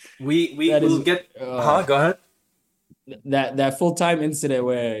 But we That will is get. Go ahead. that full time incident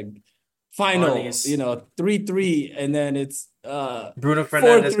where final, Funniest 3-3, and then it's Bruno four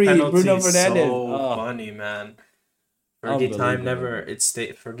Fernandez three Bruno penalty, Fernandez. so Oh, funny, man. unbelievable, man.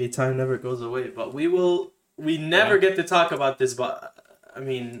 Fergie time never goes away. But we never Yeah. get to talk about this. But I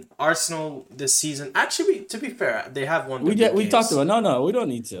mean, Arsenal this season. Actually, to be fair, they have won their big We talked games. about no, we don't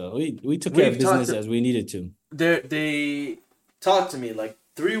need to. We took care of We've talked. business as we needed to. They talked to me like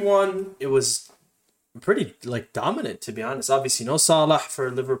 3-1. It was pretty like dominant, to be honest. Obviously, no Salah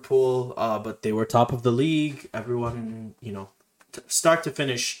for Liverpool, but they were top of the league. Everyone, start to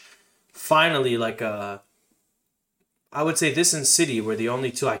finish, finally like I would say this and City were the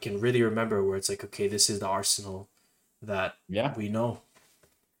only two I can really remember where it's like, okay, this is the Arsenal that Yeah. we know.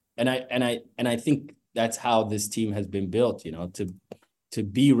 And I think that's how this team has been built, to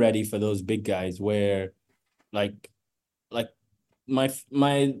be ready for those big guys where like like my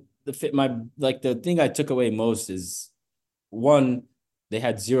like the thing I took away most is one, they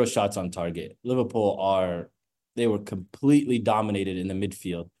had zero shots on target. They were completely dominated in the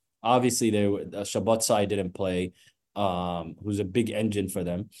midfield. Obviously, Shabotsai didn't play, who's a big engine for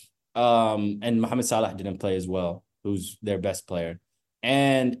them. And Mohamed Salah didn't play as well, who's their best player.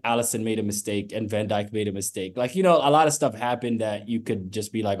 And Allison made a mistake, and Van Dijk made a mistake. Like, a lot of stuff happened that you could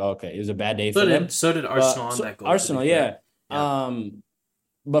just be like, oh, okay, it was a bad day So for them. did so did Arsenal But on so that goal. To be Arsenal, fair, yeah. yeah.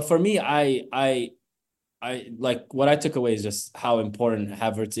 But for me, I like what I took away is just how important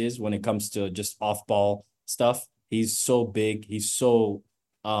Havertz is when it comes to just off ball stuff. He's so big. He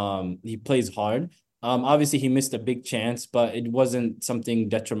plays hard. Obviously he missed a big chance, but it wasn't something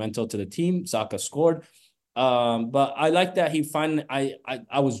detrimental to the team. Saka scored. But I like that he finally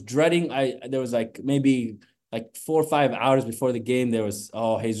I was dreading. There was like maybe like 4 or 5 hours before the game, there was,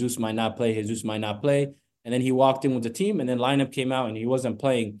 oh, Jesus might not play, Jesus might not play. And then he walked in with the team, and then lineup came out and he wasn't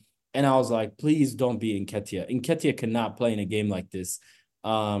playing. And I was like, please don't be Nketiah. Nketiah cannot play in a game like this.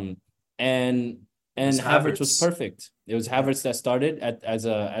 Um, and It was Havertz was Havertz. perfect. It was Yeah. Havertz that started as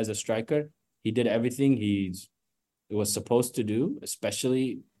a striker. He did everything it was supposed to do,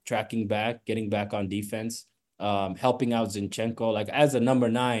 especially tracking back, getting back on defense, helping out Zinchenko. Like as a number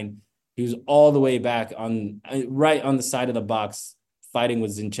 9, he was all the way back right on the side of the box, fighting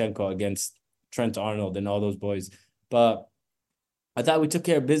with Zinchenko against Trent Arnold and all those boys. But I thought we took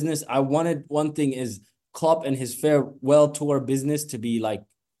care of business. I wanted one thing is Klopp and his farewell tour business to be like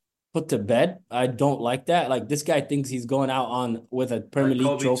put to bed. I don't like that. Like this guy thinks he's going out on with a Premier Like League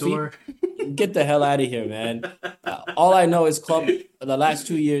Kobe trophy. tour. Get the hell out of here, man. All I know is Klopp, the last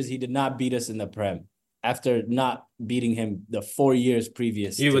 2 years, he did not beat us in the Prem after not beating him the 4 years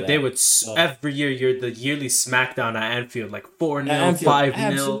previous to They that. would every year. You're the yearly SmackDown at Anfield, like 4-0, Anfield, 5-0.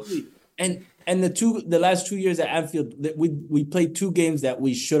 absolutely. And and the last 2 years at Anfield, we played two games that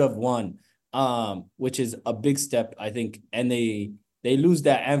we should have won, which is a big step, I think. And they lose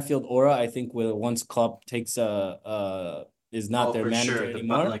that Anfield aura, I think, where once Klopp takes is not Oh, their for manager sure.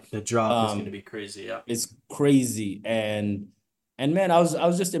 anymore. The drop is going to be crazy. Yeah. It's crazy. And man, I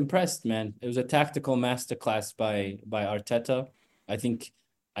was just impressed, man. It was a tactical masterclass by Arteta. I think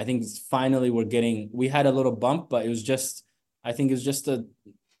finally we had a little bump, but I think it's just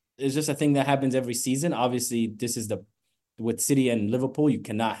a thing that happens every season. Obviously, this is with City and Liverpool, you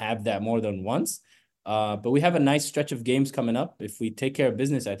cannot have that more than once. But we have a nice stretch of games coming up. If we take care of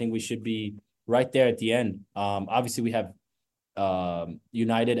business, I think we should be right there at the end. Obviously, we have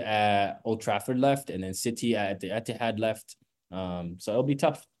United at Old Trafford left, and then City at the Etihad left. So it'll be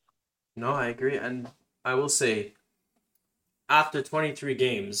tough. No, I agree. And I will say, after 23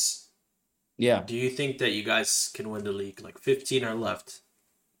 games, Yeah, do you think that you guys can win the league? Like 15 are left.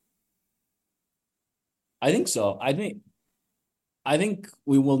 I think so. I think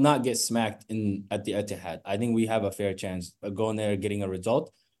we will not get smacked at the Etihad. I think we have a fair chance of going there, getting a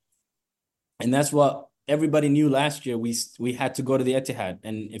result. And that's what everybody knew last year. We had to go to the Etihad,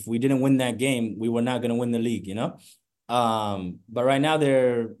 and if we didn't win that game, we were not going to win the league, you know. But right now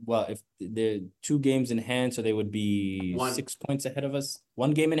if they're 2 games in hand, so they would be One. 6 points ahead of us.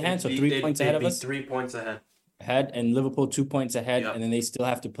 1 game in hand, so They'd 3 points ahead of us. 3 points ahead. And Liverpool 2 points ahead, Yep. and then they still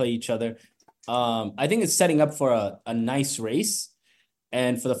have to play each other. I think it's setting up for a nice race.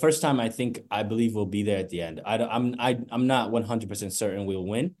 And for the first time, I believe we'll be there at the end. I'm not 100% certain we'll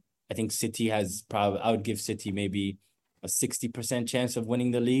win. I think City I would give City maybe a 60% chance of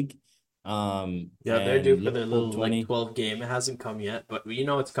winning the league. Yeah, they're due for their little 20. 12 game. It hasn't come yet, but you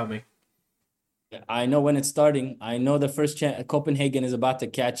know it's coming. I know when it's starting. I know the first chance Copenhagen is about to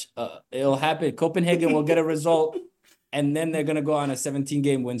catch. It'll happen. Copenhagen will get a result, and then they're gonna go on a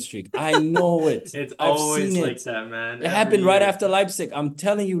 17-game win streak. I know it. It's I've always seen like it. that, man. It Every happened right year. after Leipzig. I'm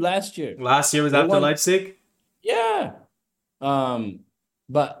telling you, last year. Last year was They after won. Leipzig. Yeah.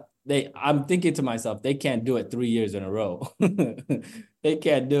 But I'm thinking to myself, they can't do it 3 years in a row. They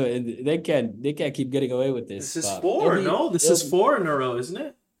can't do it. They can't keep getting away with this. This is four. No, this is 4 in a row, isn't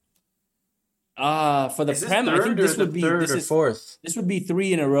it? For the Is this Prem, I think third this or would the be third or fourth? this would be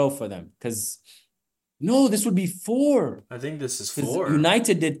 3 in a row for them. No, this would be 4. I think this is 'Cause 4.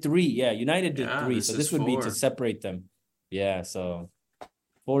 United did 3. Yeah, United did Yeah, 3. this So is this would be 4. to separate them. Yeah, so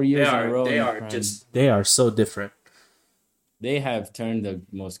 4 They years in a row they in the are Prem. they are so different. They have turned the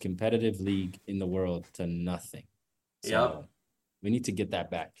most competitive league in the world to nothing. So Yep. we need to get that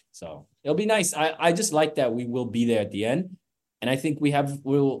back. So it'll be nice. I just like that we will be there at the end. And I think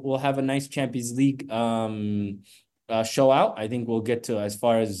we'll have a nice Champions League show out. I think we'll get to as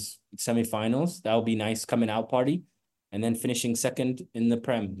far as semifinals. That'll be nice coming out party. And then finishing second in the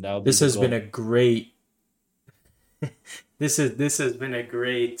Prem. That'll be This the has goal. been a great this has been a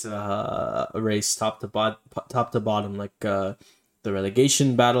great race top to bottom. Like the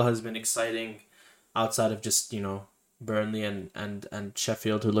relegation battle has been exciting outside of just, Burnley and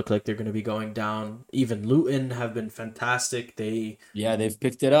Sheffield, who look like they're going to be going down. Even Luton have been fantastic. They've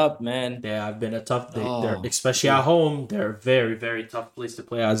picked it up, man. They have been a tough. They're Oh, especially at home. They're a very, very tough place to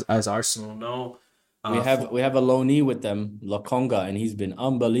play, as Arsenal know. We have a loanee with them, Lokonga, and he's been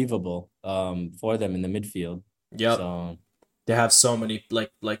unbelievable for them in the midfield. Yep. So They have so many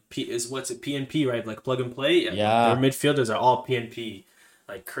what's it, PNP, right? Like plug and play. Yeah. Their midfielders are all PNP,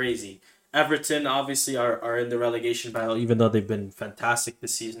 like crazy. Everton obviously are in the relegation battle, even though they've been fantastic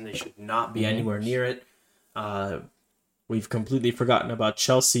this season. They should not be anywhere near it. We've completely forgotten about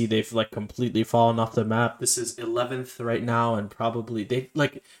Chelsea. They've completely fallen off the map. This is 11th right now, and probably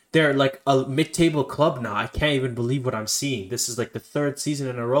they're like a mid-table club now. I can't even believe what I'm seeing. This is like the 3rd season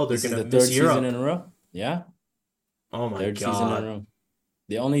in a row they're going to the 3rd miss Europe. season in a row. Yeah. Oh my 3rd season in a god. row.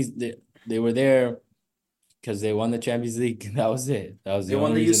 They were there because they won the Champions League. That was it. That was They the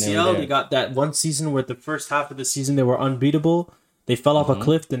won only the reason UCL. they They got that one season where the first half of the season they were unbeatable. They fell off a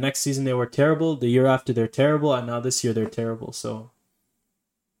cliff. The next season they were terrible. The year after they're terrible, and now this year they're terrible. So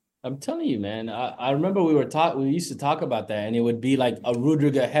I'm telling you, man. I remember we used to talk about that, and it would be like a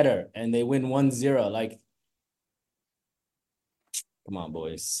Rudiger header, and they win 1-0. Like, come on,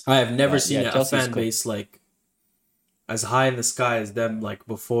 boys. I have never But, seen yeah, a Chelsea's fan base as high in the sky as them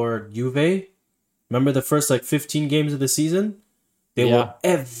before Juve. Remember the first 15 games of the season? They were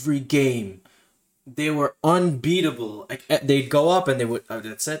every game. They were unbeatable. They'd go up and they would,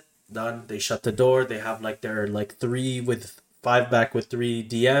 that's it, done. They shut the door. They have their 3 with 5 back with 3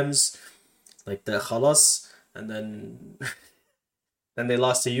 DMs, like the khalas, and then then they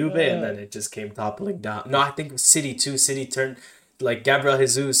lost to Juve, and then it just came toppling down. No, I think City too. City like Gabriel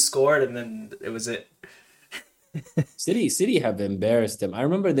Jesus scored, and then it was it. City have embarrassed them. I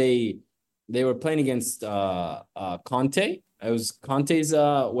remember they were playing against Conte. It was Conte's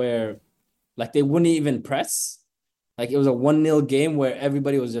where like they wouldn't even press. Like it was a 1-0 game where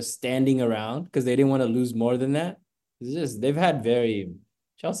everybody was just standing around because they didn't want to lose more than that. It's just they've had very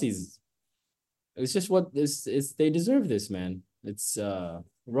Chelsea's. It's just what this is. They deserve this, man. It's Oh,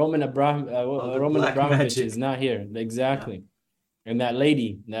 the Roman black Abramovich magic. is not here Yeah. exactly, and that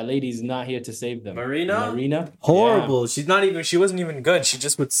lady's not here to save them. Marina, Marina, yeah. horrible. She's not even. She wasn't even good. She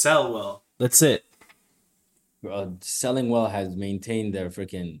just would sell well. That's it. Selling well has maintained their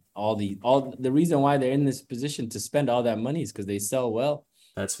freaking all the reason why they're in this position to spend all that money is because they sell well.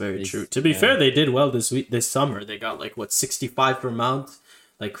 That's very They true. To be yeah fair, they did well this summer. They got like what 65 for Mount,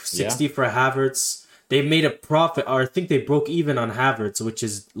 like yeah 60 for Havertz. They made a profit, or I think they broke even on Havertz, which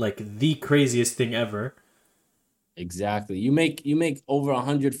is like the craziest thing ever. exactly. You make over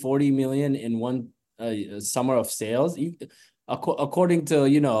 140 million in one summer of sales. According to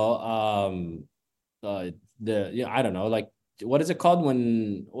the I don't know, like what is it called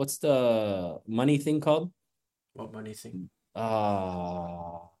when what's the money thing called? What money thing?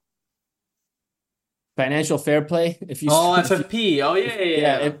 Uh Financial fair play. If you Oh, if you FFP. Oh yeah, yeah,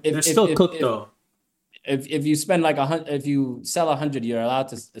 yeah yeah. They're still cooked if though. if you spend like if you sell 100, you're allowed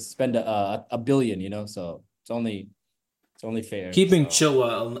to spend a billion, so it's only fair. Keeping So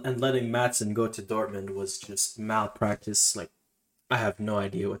Chilwell and letting Matson go to Dortmund was just malpractice. Like I have no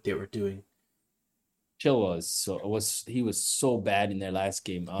idea what they were doing. Chilwell he was so bad in their last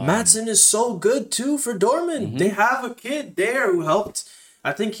game. Matson is so good too for Dortmund. They Mhm. have a kid there who helped.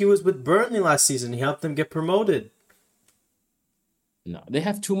 I think he was with Burnley last season. He helped them get promoted. No, they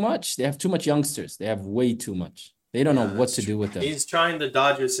have too much. They have too much youngsters. They have way too much. They don't know Yeah, what that's to true. do with them. He's trying the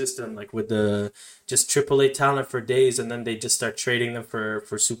Dodger system, like with the just AAA talent for days, and then they just start trading them for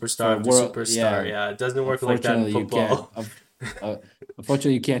superstar For after world, superstar. yeah. Yeah, it doesn't work like that in Unfortunately, you can't. football. Uh,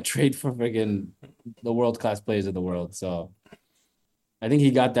 unfortunately, you can't trade for friggin' the world class players of the world. So I think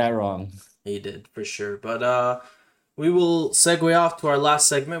he got that wrong. He did for sure. But we will segue off to our last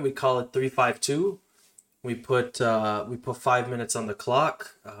segment. We call it 352. We put 5 minutes on the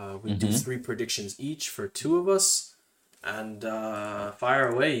clock. We do Hmm. three predictions each for two of us, and fire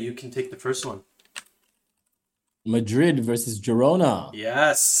away. You can take the first one. Madrid versus Girona,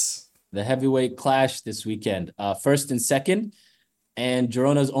 Yes, the heavyweight clash this weekend. First and second, and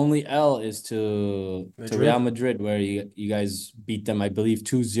Girona's only L is to Real Madrid Madrid, where you guys beat them, I believe,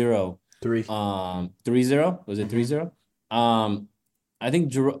 2-0. 3. 3-0. Was it Mm-hmm. 3-0? Um, I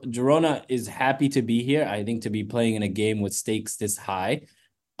think Girona is happy to be here. I think to be playing in a game with stakes this high.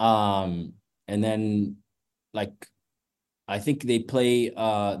 And then like I think they've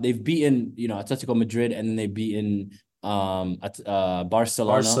beaten, Atletico Madrid, and then they've beaten Barcelona.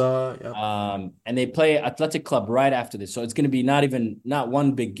 Barca. Yep. And they play Athletic Club right after this. So it's going to be not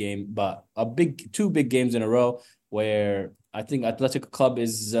one big game, but two big games in a row where I think Athletic Club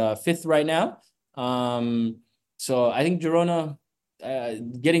is fifth right now. So I think Girona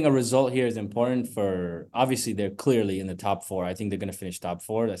getting a result here is important for, obviously they're clearly in the top four. I think they're going to finish top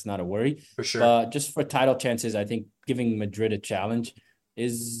four. That's not a worry. For sure. But just for title chances, I think giving Madrid a challenge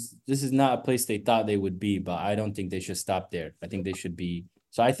this is not a place they thought they would be, but I don't think they should stop there. I think they should be.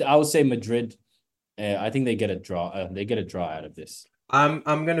 So I would say Madrid. I think they get a draw. They get a draw out of this. I'm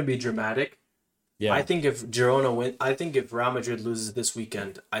gonna be dramatic. Yeah. I think if Girona win, I think if Real Madrid loses this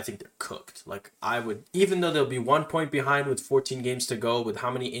weekend, I think they're cooked. Like I would, even though they'll be 1 point behind with 14 games to go, with how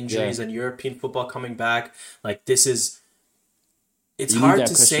many injuries and European football coming back, like this is. It's You need hard that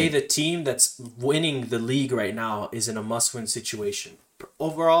to say cushion. the team that's winning the league right now is in a must-win situation.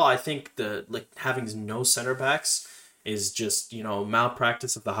 Overall, I think the having no center backs is just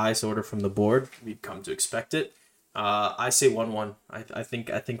malpractice of the highest order from the board. We've come to expect it. I say 1-1.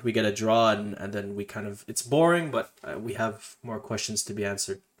 I think we get a draw, and then we kind of, it's boring, but we have more questions to be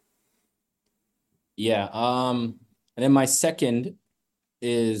answered. Yeah. And then my second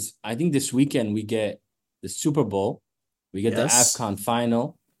is I think this weekend we get the Super Bowl, we get the Yes. AFCON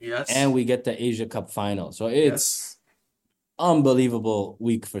final, Yes. and we get the Asia Cup final. So it's Yes. unbelievable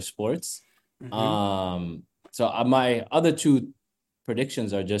week for sports. Mhm. So my other two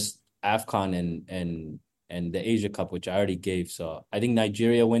predictions are just AFCON and the Asia Cup, which I already gave. So I think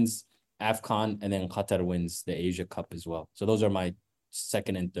Nigeria wins AFCON, and then Qatar wins the Asia Cup as well. So those are my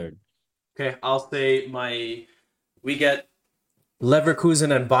second and third. Okay, I'll say we get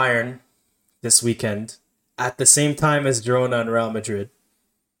Leverkusen and Bayern this weekend at the same time as Girona and Real Madrid,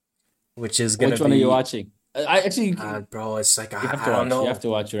 which is gonna Which be. one are you watching? I actually Bro, it's like you have I to don't watch. know. You have to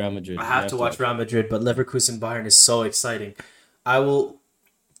watch Real Madrid. I You have to watch watch. Real Madrid, but Leverkusen Bayern is so exciting. I will.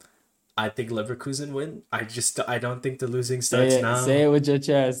 I think Leverkusen win. I don't think the losing starts Say now. it with your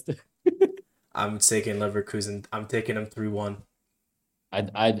chest. I'm taking Leverkusen. I'm taking them 3-1.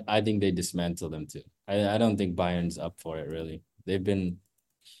 I think they dismantle them too. I don't think Bayern's up for it really. They've been,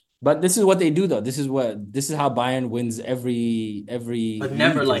 but this is what they do though. This is how Bayern wins every But league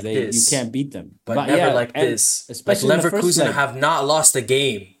never because like they you this. can't beat them. But But never yeah, like and this. Like especially in the first Leverkusen leg. have not lost a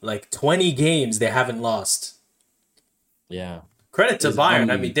game. Like 20 games they haven't lost. Yeah, Credit to is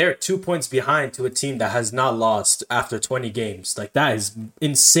Bayern. I mean, they're 2 points behind to a team that has not lost after 20 games. Like that is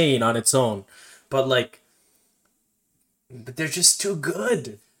insane on its own. But but they're just too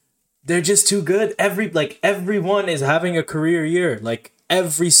good. They're just too good. Everyone is having a career year. Like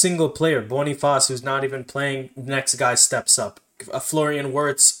every single player, Boniface, who's not even playing, next guy steps up. Florian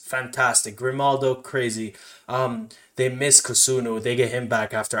Wirtz, fantastic. Grimaldo, crazy. They miss Kusunu. They get him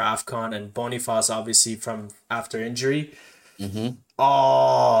back after AFCON, and Boniface obviously from after injury. mm-hmm.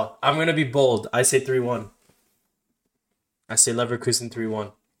 Oh, I'm gonna be bold. I say 3-1. I say Leverkusen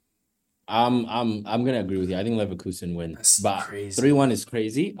 3-1. I'm gonna agree with you. I think Leverkusen win, That's but crazy. 3-1 is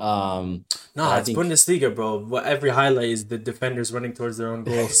crazy. But Nah, I it's think Bundesliga, bro. Every highlight is the defenders running towards their own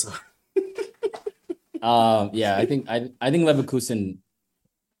goal. So yeah, I think Leverkusen.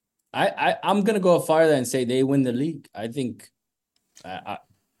 I'm gonna go farther and say they win the league. I think.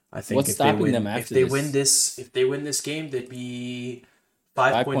 I think What's if they stopping them win, after this? if they win this game, they'd be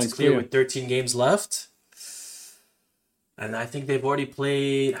 5 points 5 points clear clear. with 13 games left. And I think they've already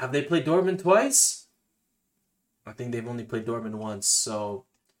played. Have they played Dortmund twice? I think they've only played Dortmund once. So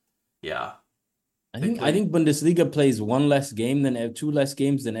yeah, they I played. think Bundesliga plays one less game than two less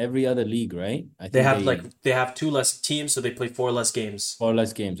games than every other league, right? I They think have they they have two less teams, so they play four less games. four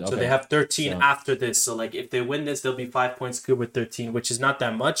less games. So they Okay, have 13 so after this. So like if they win this, they'll be 5 points clear with 13, which is not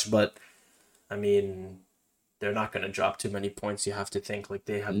that much, but I mean they're not gonna drop too many points. You have to think like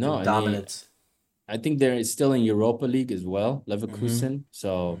they have no, been and dominant. I think they're still in Europa League as well, Mm-hmm. Leverkusen.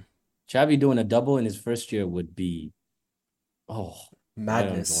 So Xavi doing a double in his first year would be, oh, I don't even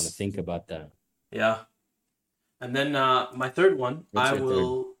want to Madness. think about that. Yeah. And then my third one, What's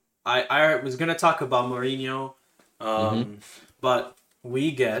your third? I was gonna talk about Mourinho, Mm-hmm. um, but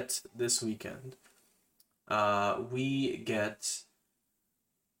we get this weekend. We get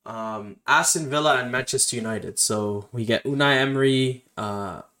Aston Villa and Manchester United. So we get Unai Emery.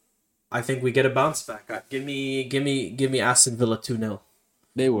 I think we get a bounce back. Give me Aston Villa 2-0.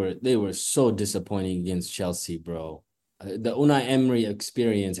 They were so disappointing against Chelsea, bro. The Unai Emery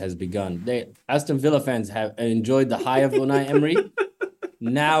experience has begun. They Aston Villa fans have enjoyed the high of Unai Emery.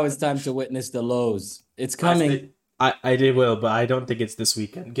 Now it's time to witness the lows. It's I think coming. I did will, but I don't think it's this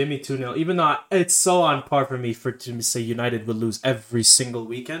weekend. Give me 2-0. Even though it's so on par for me for to say United would lose every single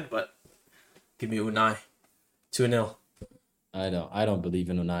weekend, but give me Unai 2-0. I don't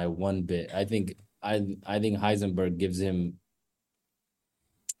believe in Unai one bit. I think Heisenberg gives him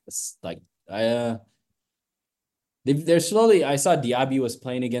like they're slowly. I saw Diaby was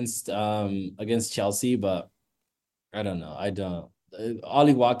playing against Chelsea, but I don't know. I don't.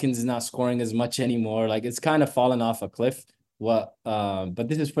 Ollie Watkins is not scoring as much anymore. Like it's kind of fallen off a cliff. What? But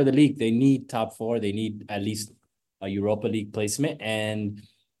this is for the league. They need top four. They need at least a Europa League placement, and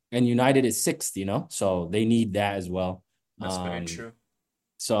United is sixth. You know, so they need that as well. That's very Um. true.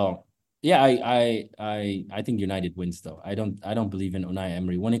 So yeah, I think United wins though. I don't believe in Unai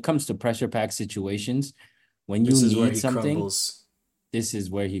Emery when it comes to pressure pack situations. When you This is where need he something, crumbles. this is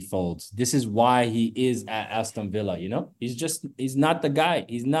where he folds. This is why he is at Aston Villa, you know? He's not the guy.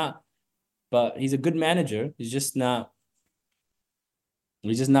 He's not, but he's a good manager. He's just not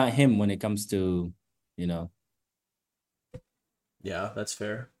him when it comes to, you know. Yeah, that's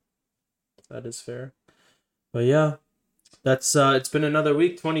fair. That is fair. But yeah, that's it's been another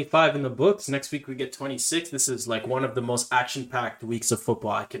week, 25 in the books. Next week we get 26. This is like one of the most action-packed weeks of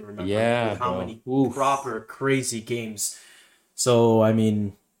football I can remember, like Yeah, with how bro. many Oof. proper crazy games. So, I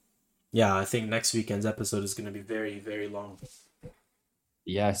mean, yeah, I think next weekend's episode is going to be very, very long.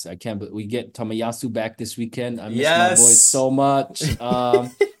 Yes, I can't but we get Tomiyasu back this weekend. I miss my boys Yes. so much. But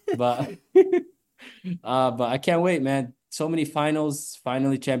but I can't wait, man. So many finals.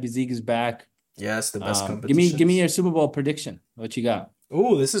 Finally, Champions League is back. Yes, the best Give me competitions. your Super Bowl prediction. What you got?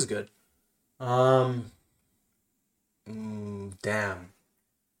 Ooh, this is good. Um, damn.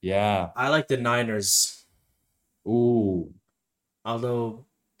 Yeah. I like the Niners. Ooh. Although,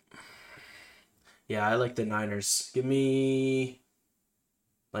 yeah, I like the Niners. Give me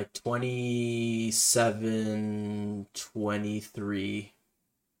like 27-23.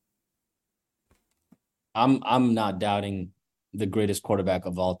 I'm not doubting the greatest quarterback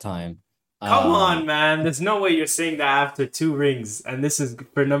of all time. Come on, Um, man. There's no way you're saying that after 2 rings, and this is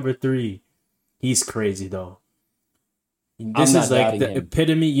for number 3. He's crazy though. I'm This is not like doubting the him.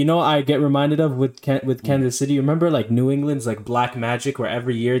 epitome. You know, I get reminded of with Hmm. Kansas City. Remember, like New England's like Black Magic, where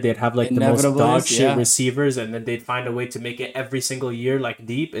every year they'd have like the most dog Inevitableness, shit yeah, receivers, and then they'd find a way to make it every single year like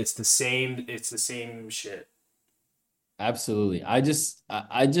deep. It's the same. It's the same shit. absolutely. I just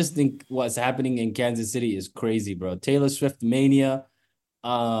think what's happening in Kansas City is crazy, bro. Taylor Swift mania.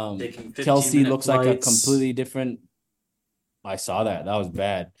 Taking 15 Kelsey minute looks like a flights. completely different. I saw that. That was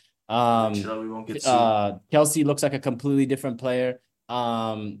bad. Make sure that we won't get sued. Kelsey looks like a completely different player.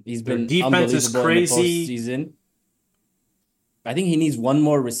 He's Their been defense is unbelievable in the crazy. postseason. I think he needs one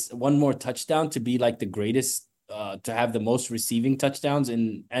more touchdown to be like the greatest, to have the most receiving touchdowns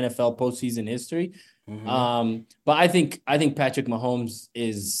in NFL postseason history. Mm-hmm. But I think Patrick Mahomes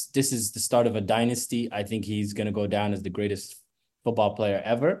this is the start of a dynasty. I think he's gonna go down as the greatest football player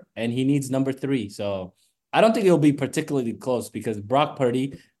ever, and he needs number 3. So I don't think it'll be particularly close because Brock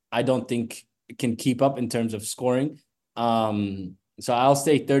Purdy, I don't think can keep up in terms of scoring. So I'll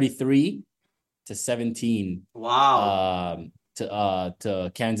say 33-17. Wow,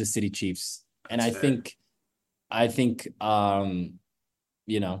 To Kansas City Chiefs. And that's fair. I think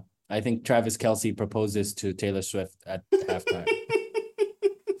I think Travis Kelce proposes to Taylor Swift at halftime.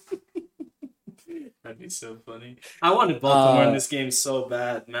 That'd be so funny. I wanted Baltimore in Uh this game so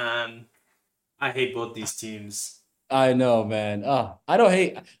bad, man. I hate both these teams. I know, man. I don't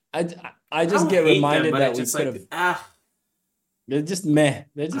hate I I I just don't get hate them, reminded but that it's we just could have like they're just meh.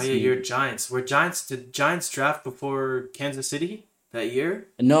 They're oh just yeah, you're Giants. Were Giants did Giants draft before Kansas City that year?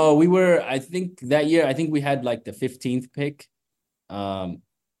 no, we were I think that year I think we had like the 15th pick. Um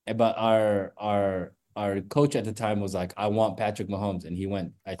but our coach at the time was like, I want Patrick Mahomes, and he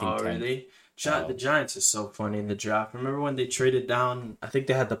went, I think, Oh 10th. really? The So Giants is so funny in the draft. Remember when they traded down? I think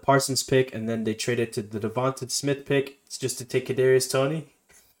they had the Parsons pick, and then they traded to the Devonta Smith pick. It's just to take Kadarius Toney.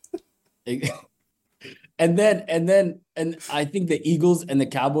 and I think the Eagles and the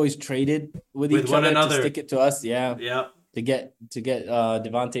Cowboys traded with With each one other to another. stick it to us, yeah, Yeah. to get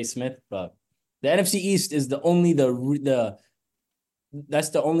Devontae Smith. But the NFC East is the that's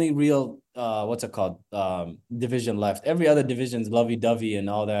the only real what's it called, division left. Every other division's lovey dovey and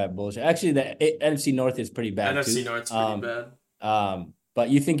all that bullshit. Actually, the NFC North is pretty bad NFC too. North's pretty bad. But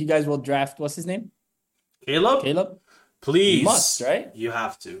you think you guys will draft, what's his name? Caleb, Caleb? You must, please. right? You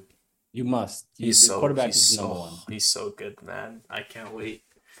have to. You must. He's The so quarterback he's is number so one. he's so good, man. I can't wait.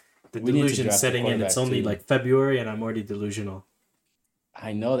 The We need to delusion draft a setting in. It's quarterback only too. like February, and I'm already delusional.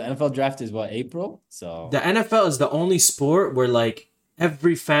 I know the NFL draft is what, April? So The NFL is the only sport where like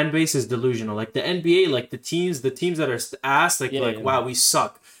every fan base is delusional. Like the NBA, like the teams that are ass, yeah, like yeah. wow, we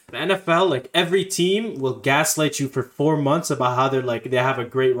suck. The NFL, like every team will gaslight you for 4 months about how they're like they have a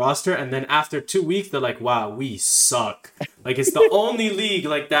great roster, and then after 2 weeks they're like, wow, we suck. Like it's the only league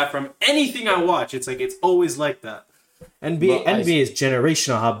like that from anything I watch. It's like it's always like that. NBA Bro, NBA is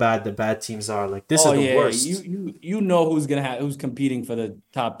generational how bad the bad teams are. Like this is oh the yeah, worst. you know who's competing for the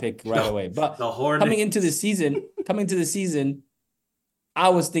top pick right away. But The coming into the Hornets. season, I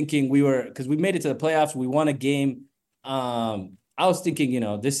was thinking because we made it to the playoffs, we won a game. I was thinking,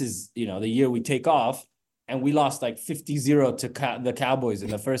 this is, the year we take off, and we lost like 50-0 to the Cowboys in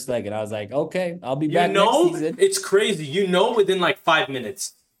the first leg. And I was like, okay, I'll be You back next know, season. it's crazy. You know, within like 5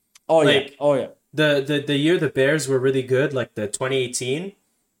 minutes. Oh yeah. Like Oh yeah. the year the Bears were really good, like the 2018.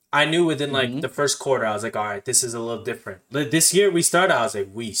 I knew within like Mm-hmm. the first quarter, I was like, all right, this is a little different. This year we started, I was like,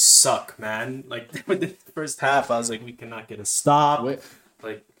 we suck, man. Like within the first half, I was like, we cannot get a stop. Where,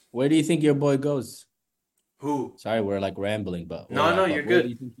 Like where do you think your boy goes? who? Sorry, we're like rambling, but No, you're where do good.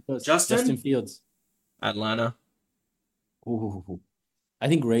 you think he goes? Justin Justin, Fields. Atlanta. Ooh, I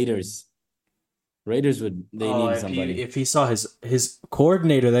think Raiders. Raiders they Oh, need if he somebody. if he saw his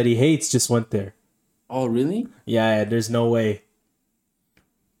coordinator that he hates just went there. Oh, really? Yeah, there's no way.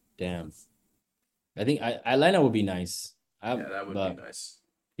 Damn. I think Atlanta would be nice. Yeah, that would be But nice.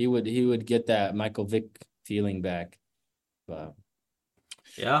 he would get that Michael Vick feeling back. But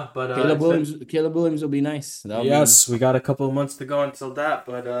Yeah, but Caleb Williams will be nice. yes, we got a couple of months to go until that.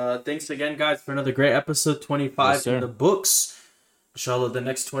 But thanks again, guys, for another great episode. 25 Yes, in sir. the books. Inshallah, the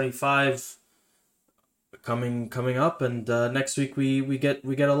next 25 coming up, and next week we get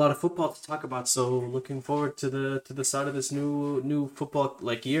a lot of football to talk about. So looking forward to the start of this new football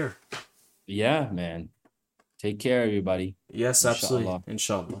like year. Yeah, man. Take care, everybody. Yes, absolutely.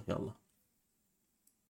 Inshallah. Inshallah. Yallah.